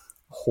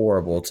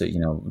horrible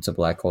to to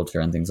Black culture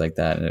and things like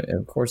that, and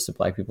of course to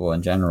Black people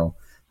in general.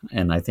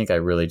 And I think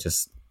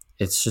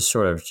it's just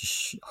sort of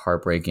just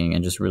heartbreaking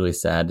and just really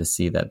sad to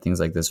see that things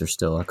like this are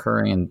still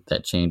occurring, and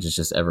that change is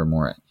just ever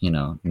more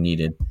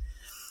needed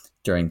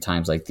during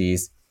times like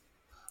these,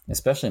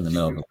 especially in the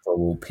middle of a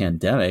global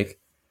pandemic.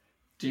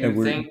 Do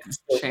you think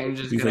change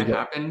is going to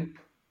happen?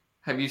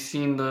 Have you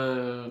seen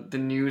the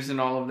news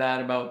and all of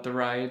that about the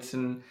riots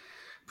and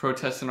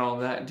protests and all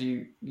of that?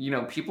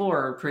 People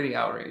are pretty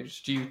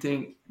outraged. Do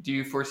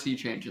you foresee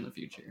change in the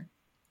future?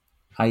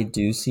 I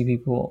do see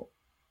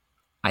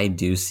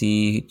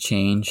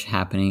change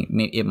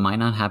happening. It might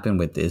not happen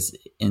with this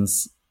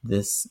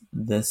injustice.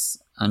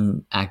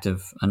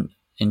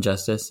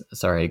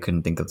 Sorry, I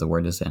couldn't think of the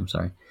word to say. I'm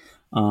sorry.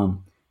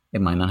 It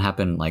might not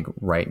happen like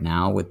right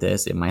now with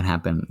this. It might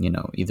happen,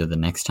 either the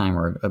next time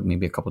or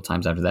maybe a couple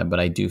times after that. But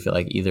I do feel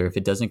like either if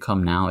it doesn't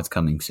come now, it's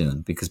coming soon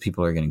because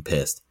people are getting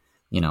pissed.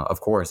 Of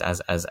course,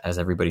 as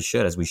everybody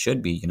should, as we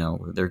should be.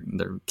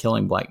 They're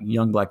killing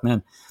young black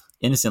men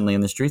innocently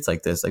in the streets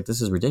like this. Like,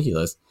 this is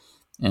ridiculous.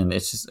 And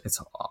it's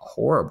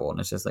horrible. And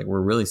it's just like, we're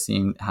really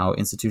seeing how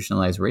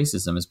institutionalized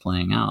racism is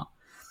playing out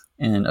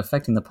and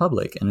affecting the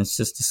public. And it's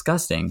just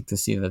disgusting to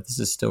see that this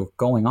is still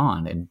going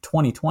on in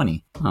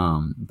 2020.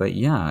 But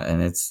yeah,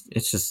 and it's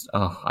just,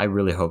 I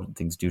really hope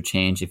things do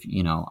change.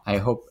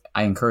 I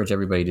encourage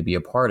everybody to be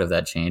a part of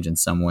that change in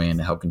some way and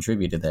to help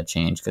contribute to that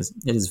change, because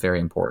it is very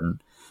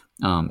important.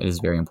 It is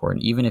very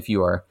important. Even if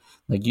you are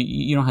like,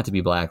 you don't have to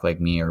be Black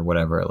like me or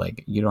whatever.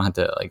 Like, you don't have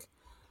to like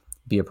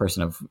be a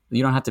person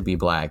you don't have to be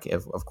Black,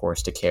 of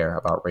course, to care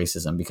about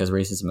racism, because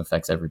racism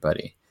affects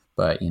everybody.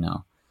 But,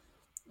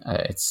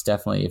 it's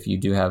definitely,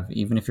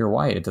 even if you're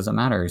white, it doesn't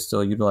matter.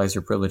 Still utilize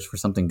your privilege for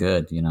something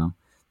good,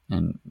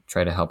 and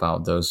try to help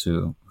out those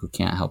who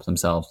can't help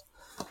themselves.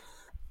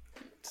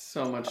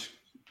 So much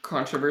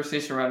controversy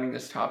surrounding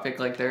this topic.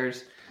 Like,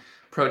 there's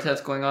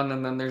protests going on,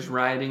 and then there's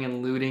rioting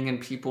and looting, and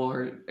people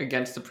are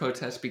against the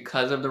protests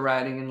because of the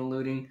rioting and the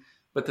looting.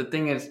 But the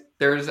thing is,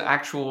 there's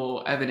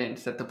actual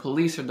evidence that the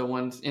police are the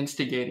ones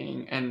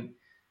instigating and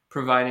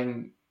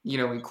providing,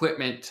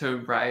 equipment to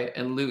riot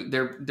and loot.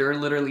 There are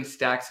literally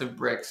stacks of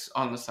bricks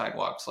on the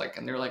sidewalks,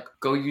 and they're like,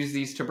 go use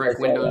these to break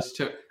windows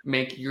to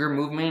make your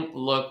movement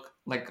look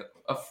like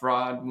a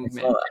fraud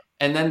movement.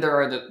 And then there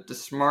are the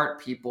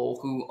smart people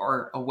who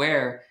are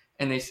aware,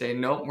 and they say,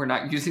 nope, we're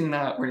not using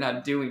that. We're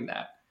not doing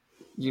that.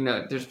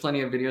 There's plenty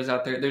of videos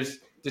out there. There's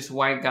this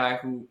white guy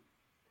who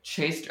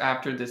chased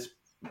after this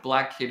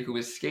Black kid who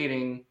was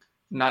skating.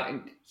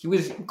 He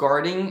was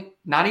guarding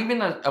not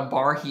even a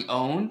bar he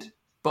owned,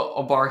 but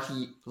a bar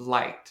he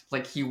liked.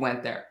 Like, he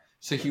went there.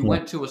 So he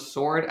went to a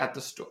sword at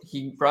the store.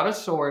 He brought a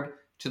sword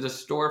to the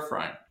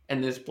storefront,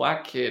 and this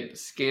Black kid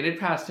skated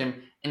past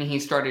him, and he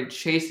started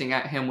chasing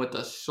at him with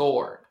a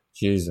sword.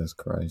 Jesus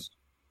Christ.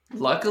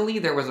 Luckily,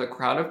 there was a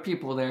crowd of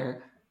people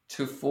there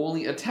to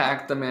fully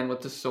attack the man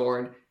with the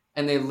sword,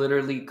 and they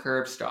literally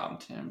curb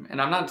stomped him. And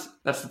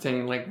that's the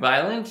thing, like,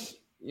 violence,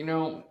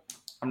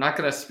 I'm not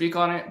going to speak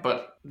on it,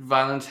 but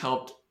violence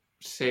helped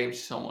save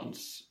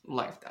someone's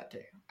life that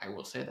day. I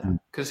will say that.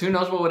 Because who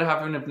knows what would have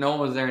happened if no one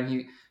was there and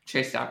he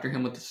chased after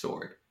him with the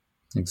sword.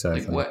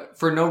 Exactly. Like, what?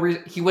 For no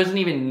reason. He wasn't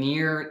even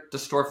near the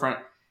storefront.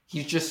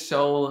 He's just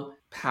so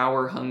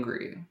power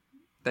hungry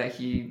that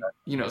he,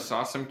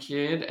 saw some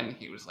kid and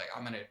he was like,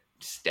 I'm going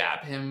to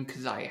stab him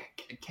because I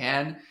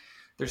can.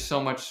 There's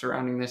so much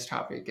surrounding this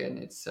topic, and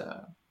it's...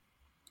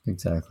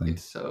 Exactly.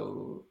 It's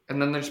so...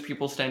 And then there's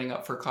people standing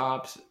up for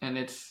cops, and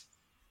it's...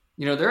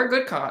 there are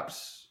good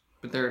cops,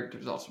 but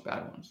there's also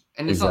bad ones.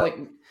 And it's not like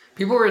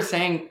people were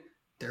saying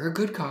there are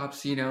good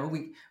cops, we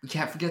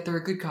can't forget there are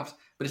good cops.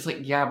 But it's like,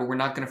 yeah, but we're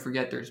not going to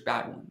forget there's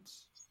bad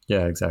ones.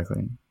 Yeah,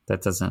 exactly.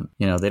 That doesn't,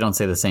 they don't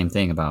say the same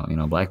thing about,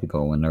 Black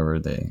people whenever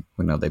they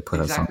put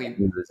us on the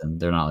news, and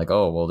they're not like,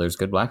 oh, well, there's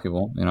good Black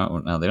people.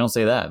 No, they don't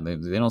say that. They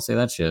don't say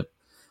that shit.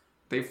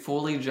 They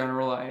fully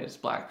generalize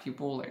Black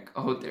people like,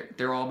 oh,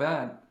 they're all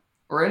bad.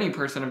 Or any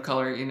person of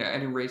color,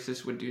 any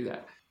racist would do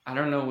that. I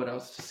don't know what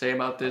else to say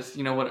about this.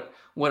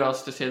 What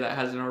else to say that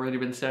hasn't already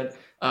been said?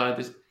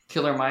 This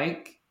Killer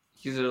Mike,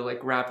 he's a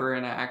rapper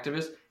and an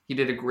activist. He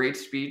did a great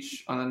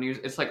speech on the news.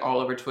 It's all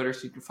over Twitter,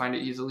 so you can find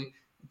it easily.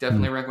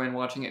 Definitely recommend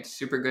watching it. It's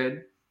super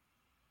good.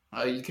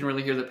 You can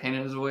really hear the pain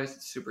in his voice.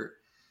 It's super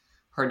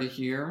hard to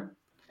hear.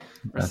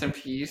 Rest in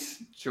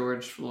peace,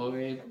 George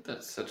Floyd.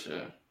 That's such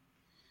a...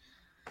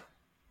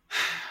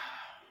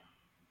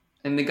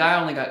 And the guy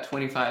only got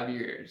 25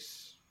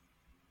 years.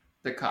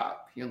 The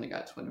cop, he only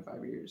got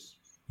 25 years.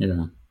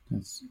 Yeah,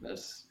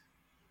 that's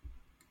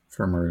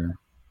for murder.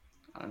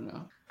 I don't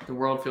know. The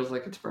world feels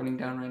like it's burning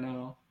down right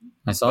now.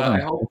 I saw them.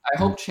 I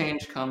hope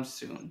change comes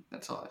soon.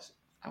 That's all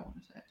I want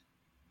to say.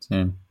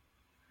 Same.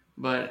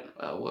 But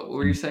what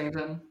were you saying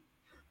then?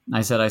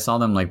 I said I saw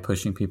them like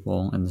pushing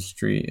people in the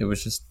street. It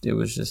was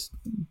just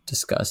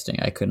disgusting.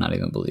 I could not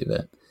even believe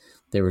it.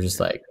 They were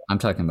just like, I'm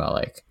talking about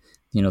like,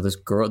 you know, this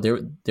girl.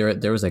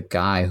 There was a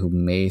guy who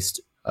maced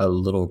a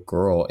little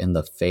girl in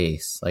the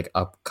face, like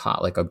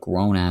a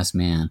grown ass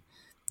man,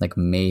 like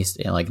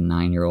maced a like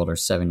 9-year-old or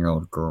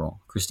 7-year-old girl.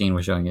 Christine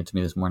was showing it to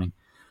me this morning.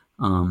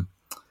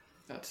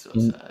 That's so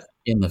sad.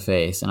 In the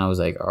face, and I was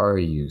like, "Are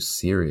you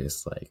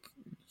serious? Like,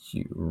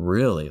 you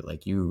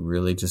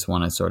really just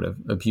want to sort of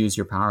abuse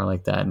your power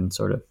like that and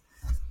sort of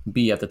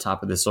be at the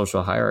top of the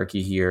social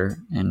hierarchy here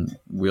and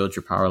wield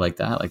your power like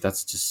that? Like,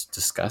 that's just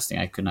disgusting.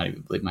 I could not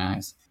even believe my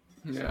eyes."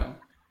 Yeah.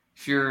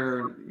 If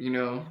you're,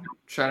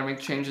 trying to make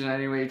change in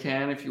any way you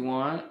can, if you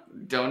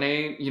want,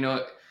 donate.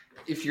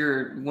 If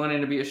you're wanting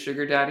to be a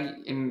sugar daddy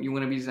and you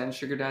want to be Zen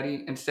sugar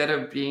daddy, instead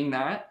of being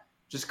that,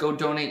 just go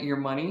donate your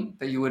money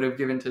that you would have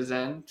given to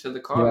Zen to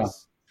the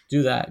cause. Yeah,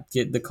 do that.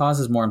 The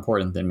cause is more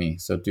important than me,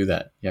 so do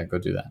that. Yeah, go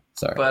do that.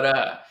 Sorry.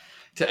 But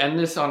to end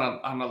this on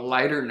a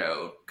lighter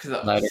note,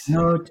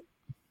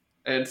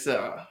 it's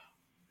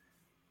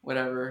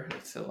whatever.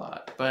 It's a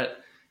lot, but.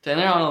 To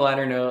end it on a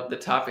lighter note, the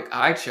topic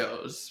I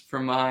chose for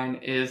mine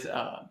is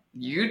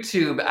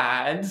YouTube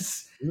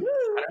ads.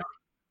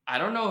 I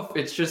don't know if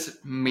it's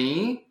just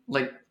me,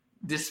 like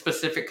this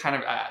specific kind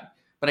of ad,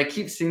 but I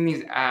keep seeing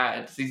these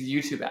ads, these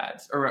YouTube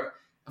ads, or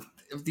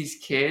of these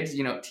kids,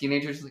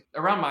 teenagers like,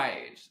 around my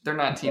age. They're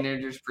not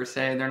teenagers per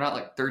se. They're not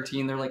like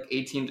 13. They're like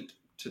 18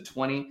 to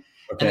 20. Okay.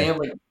 And they have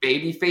like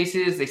baby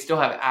faces. They still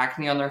have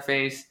acne on their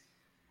face.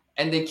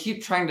 And they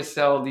keep trying to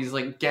sell these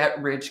like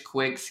get rich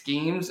quick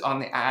schemes on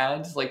the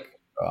ads. Like,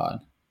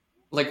 God.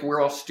 Like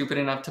we're all stupid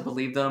enough to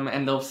believe them.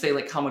 And they'll say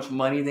like how much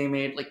money they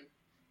made. Like,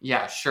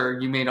 yeah, sure.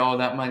 You made all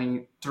that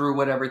money through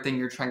whatever thing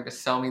you're trying to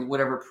sell me,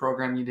 whatever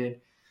program you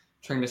did,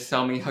 trying to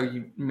sell me how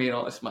you made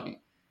all this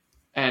money.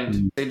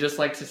 And they just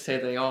like to say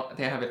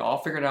they have it all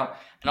figured out.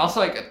 And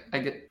also I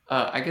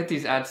get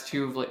these ads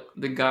too of like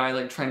the guy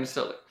like trying to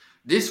sell like,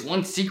 this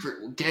one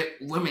secret will get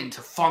women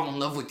to fall in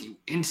love with you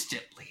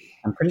instantly.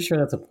 I'm pretty sure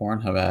that's a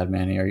Pornhub ad,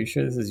 Manny. Are you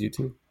sure this is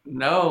YouTube?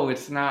 No,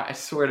 it's not. I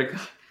swear to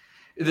God.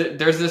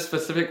 There's this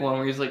specific one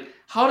where he's like,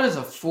 how does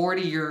a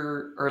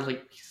 40-year, or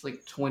like, he's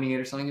like 28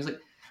 or something. He's like,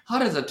 how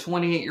does a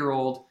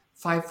 28-year-old,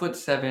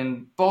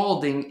 5'7",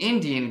 balding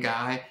Indian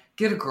guy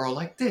get a girl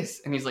like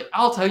this? And he's like,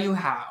 I'll tell you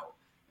how.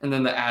 And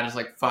then the ad is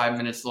like 5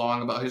 minutes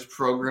long about his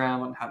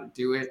program on how to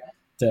do it.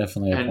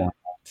 Definitely a porn.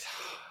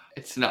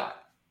 It's not.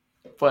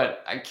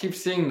 But I keep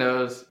seeing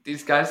those.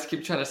 These guys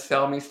keep trying to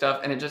sell me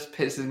stuff, and it just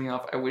pisses me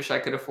off. I wish I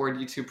could afford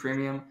YouTube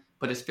Premium,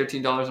 but it's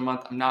 $15 a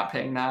month. I'm not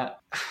paying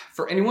that.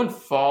 For anyone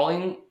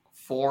falling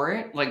for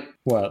it, like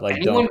what? Like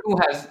anyone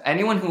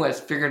who has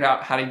figured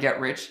out how to get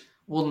rich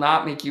will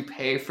not make you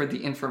pay for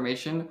the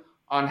information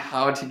on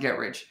how to get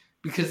rich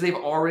because they've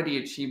already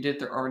achieved it.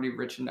 They're already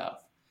rich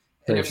enough.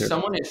 And if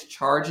someone is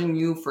charging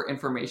you for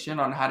information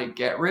on how to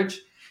get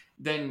rich,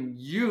 then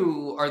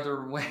you are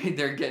the way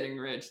they're getting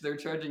rich. They're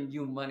charging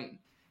you money.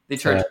 They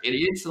charge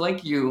idiots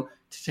like you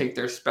to take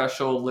their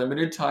special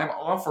limited time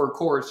offer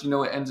course. It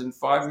ends in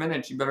 5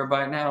 minutes. You better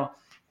buy it now.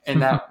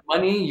 And that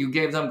money you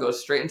gave them goes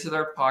straight into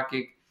their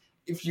pocket.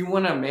 If you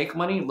want to make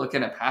money, look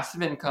at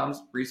passive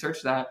incomes,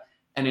 research that,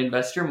 and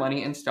invest your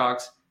money in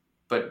stocks.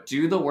 But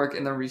do the work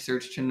and the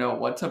research to know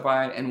what to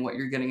buy and what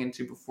you're getting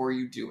into before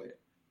you do it.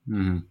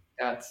 Mm-hmm.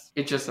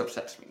 It just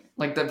upsets me.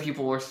 Like that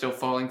people are still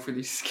falling for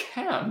these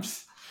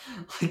scams.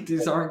 Like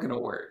these aren't going to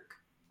work.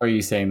 Are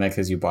you saying that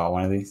because you bought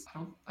one of these?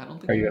 I don't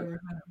think I've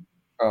ever had them.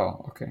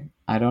 Oh, okay.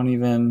 I don't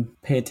even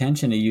pay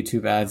attention to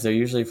YouTube ads. They're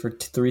usually for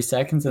 3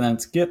 seconds and then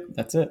skip.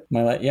 That's it.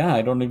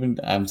 I don't even.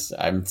 I'm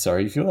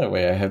sorry you feel that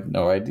way. I have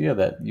no idea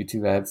that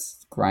YouTube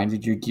ads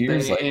grinded your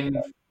gears.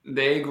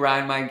 They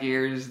grind my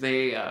gears.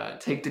 They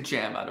take the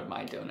jam out of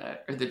my donut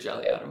or the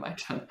jelly out of my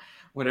donut,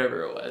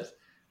 whatever it was.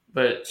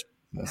 But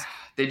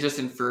they just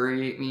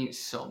infuriate me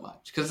so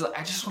much because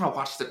I just want to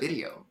watch the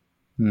video,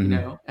 And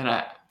never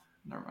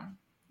mind.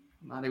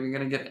 I'm not even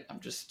gonna get it. I'm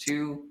just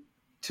too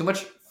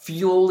much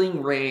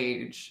fueling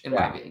rage in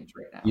my veins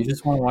right now. You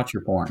just want to watch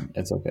your porn.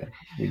 It's okay.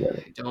 We get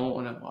it. I don't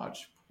want to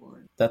watch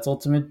porn. That's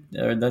ultimate.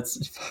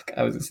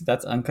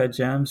 That's Uncut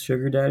Gems,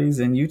 Sugar Daddies,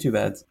 and YouTube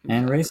ads,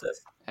 and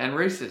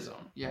racism.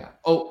 Yeah.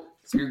 Oh,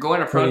 if you're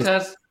going to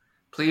protest,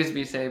 please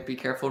be safe. Be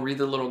careful. Read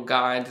the little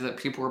guides that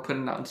people are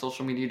putting out on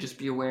social media. Just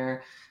be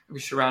aware of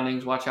your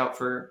surroundings. Watch out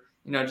for.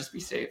 Just be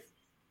safe.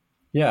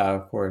 Yeah,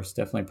 of course.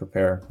 Definitely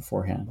prepare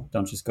beforehand.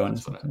 Don't just go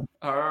into something.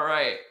 All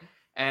right.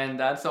 And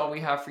that's all we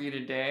have for you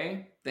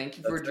today. Thank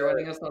you for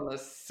joining us on the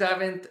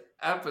 7th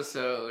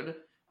episode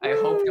I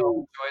hope y'all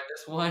enjoyed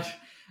this one.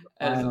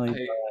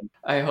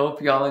 I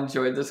hope y'all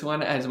enjoyed this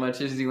one as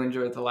much as you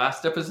enjoyed the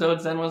last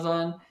episode Zen was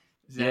on.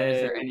 Zen,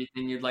 is there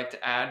anything you'd like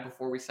to add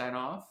before we sign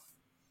off?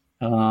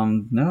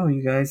 No,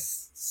 you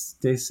guys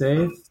stay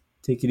safe.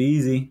 Take it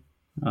easy.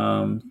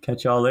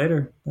 Catch y'all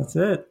later. That's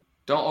it.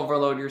 Don't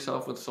overload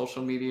yourself with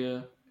social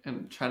media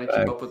and trying to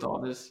keep up with all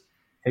this.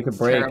 Take a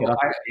break. Get off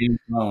the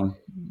phone.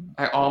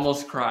 I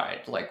almost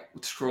cried like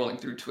scrolling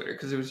through Twitter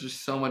because there was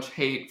just so much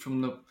hate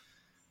from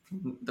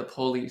the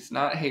police,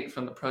 not hate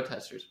from the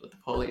protesters, but the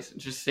police, and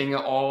just seeing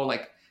it all,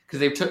 like, because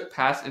they took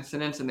past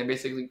incidents and they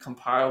basically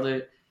compiled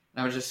it,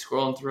 and I was just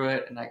scrolling through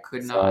it and I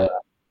could not.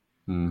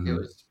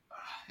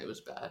 It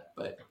was bad,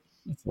 but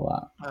it's a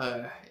lot.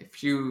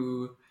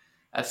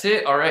 That's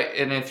it. All right,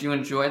 and if you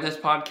enjoyed this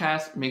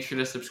podcast, make sure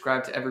to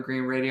subscribe to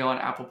Evergreen Radio on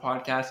Apple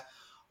Podcasts,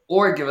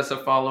 or give us a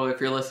follow if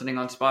you're listening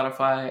on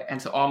Spotify. And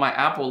to all my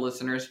Apple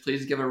listeners,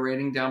 please give a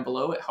rating down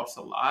below. It helps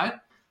a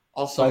lot.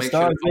 Also, make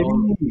sure to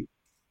follow.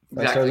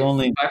 5 stars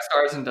only. 5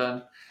 stars and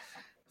done.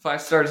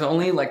 5 stars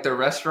only, like the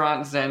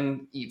restaurant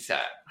Zen eats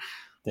at.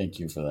 Thank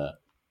you for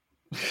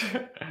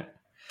that.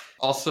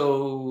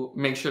 Also,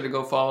 make sure to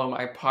go follow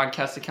my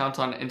podcast account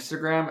on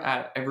Instagram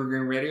at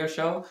Evergreen Radio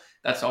Show.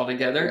 That's all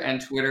together.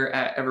 And Twitter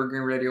at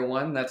Evergreen Radio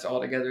 1. That's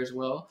all together as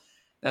well.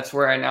 That's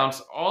where I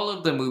announce all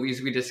of the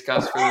movies we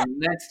discuss for the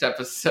next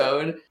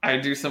episode. I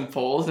do some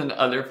polls and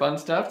other fun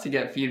stuff to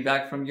get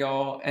feedback from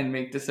y'all and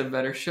make this a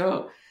better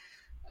show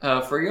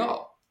for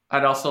y'all.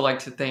 I'd also like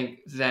to thank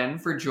Zen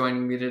for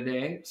joining me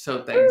today.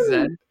 So thanks,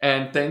 Zen.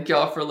 And thank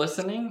y'all for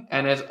listening.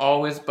 And as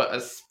always, but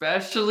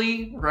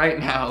especially right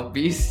now,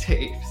 be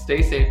safe,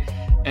 stay safe,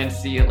 and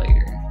see you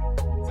later.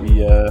 See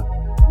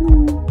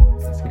ya.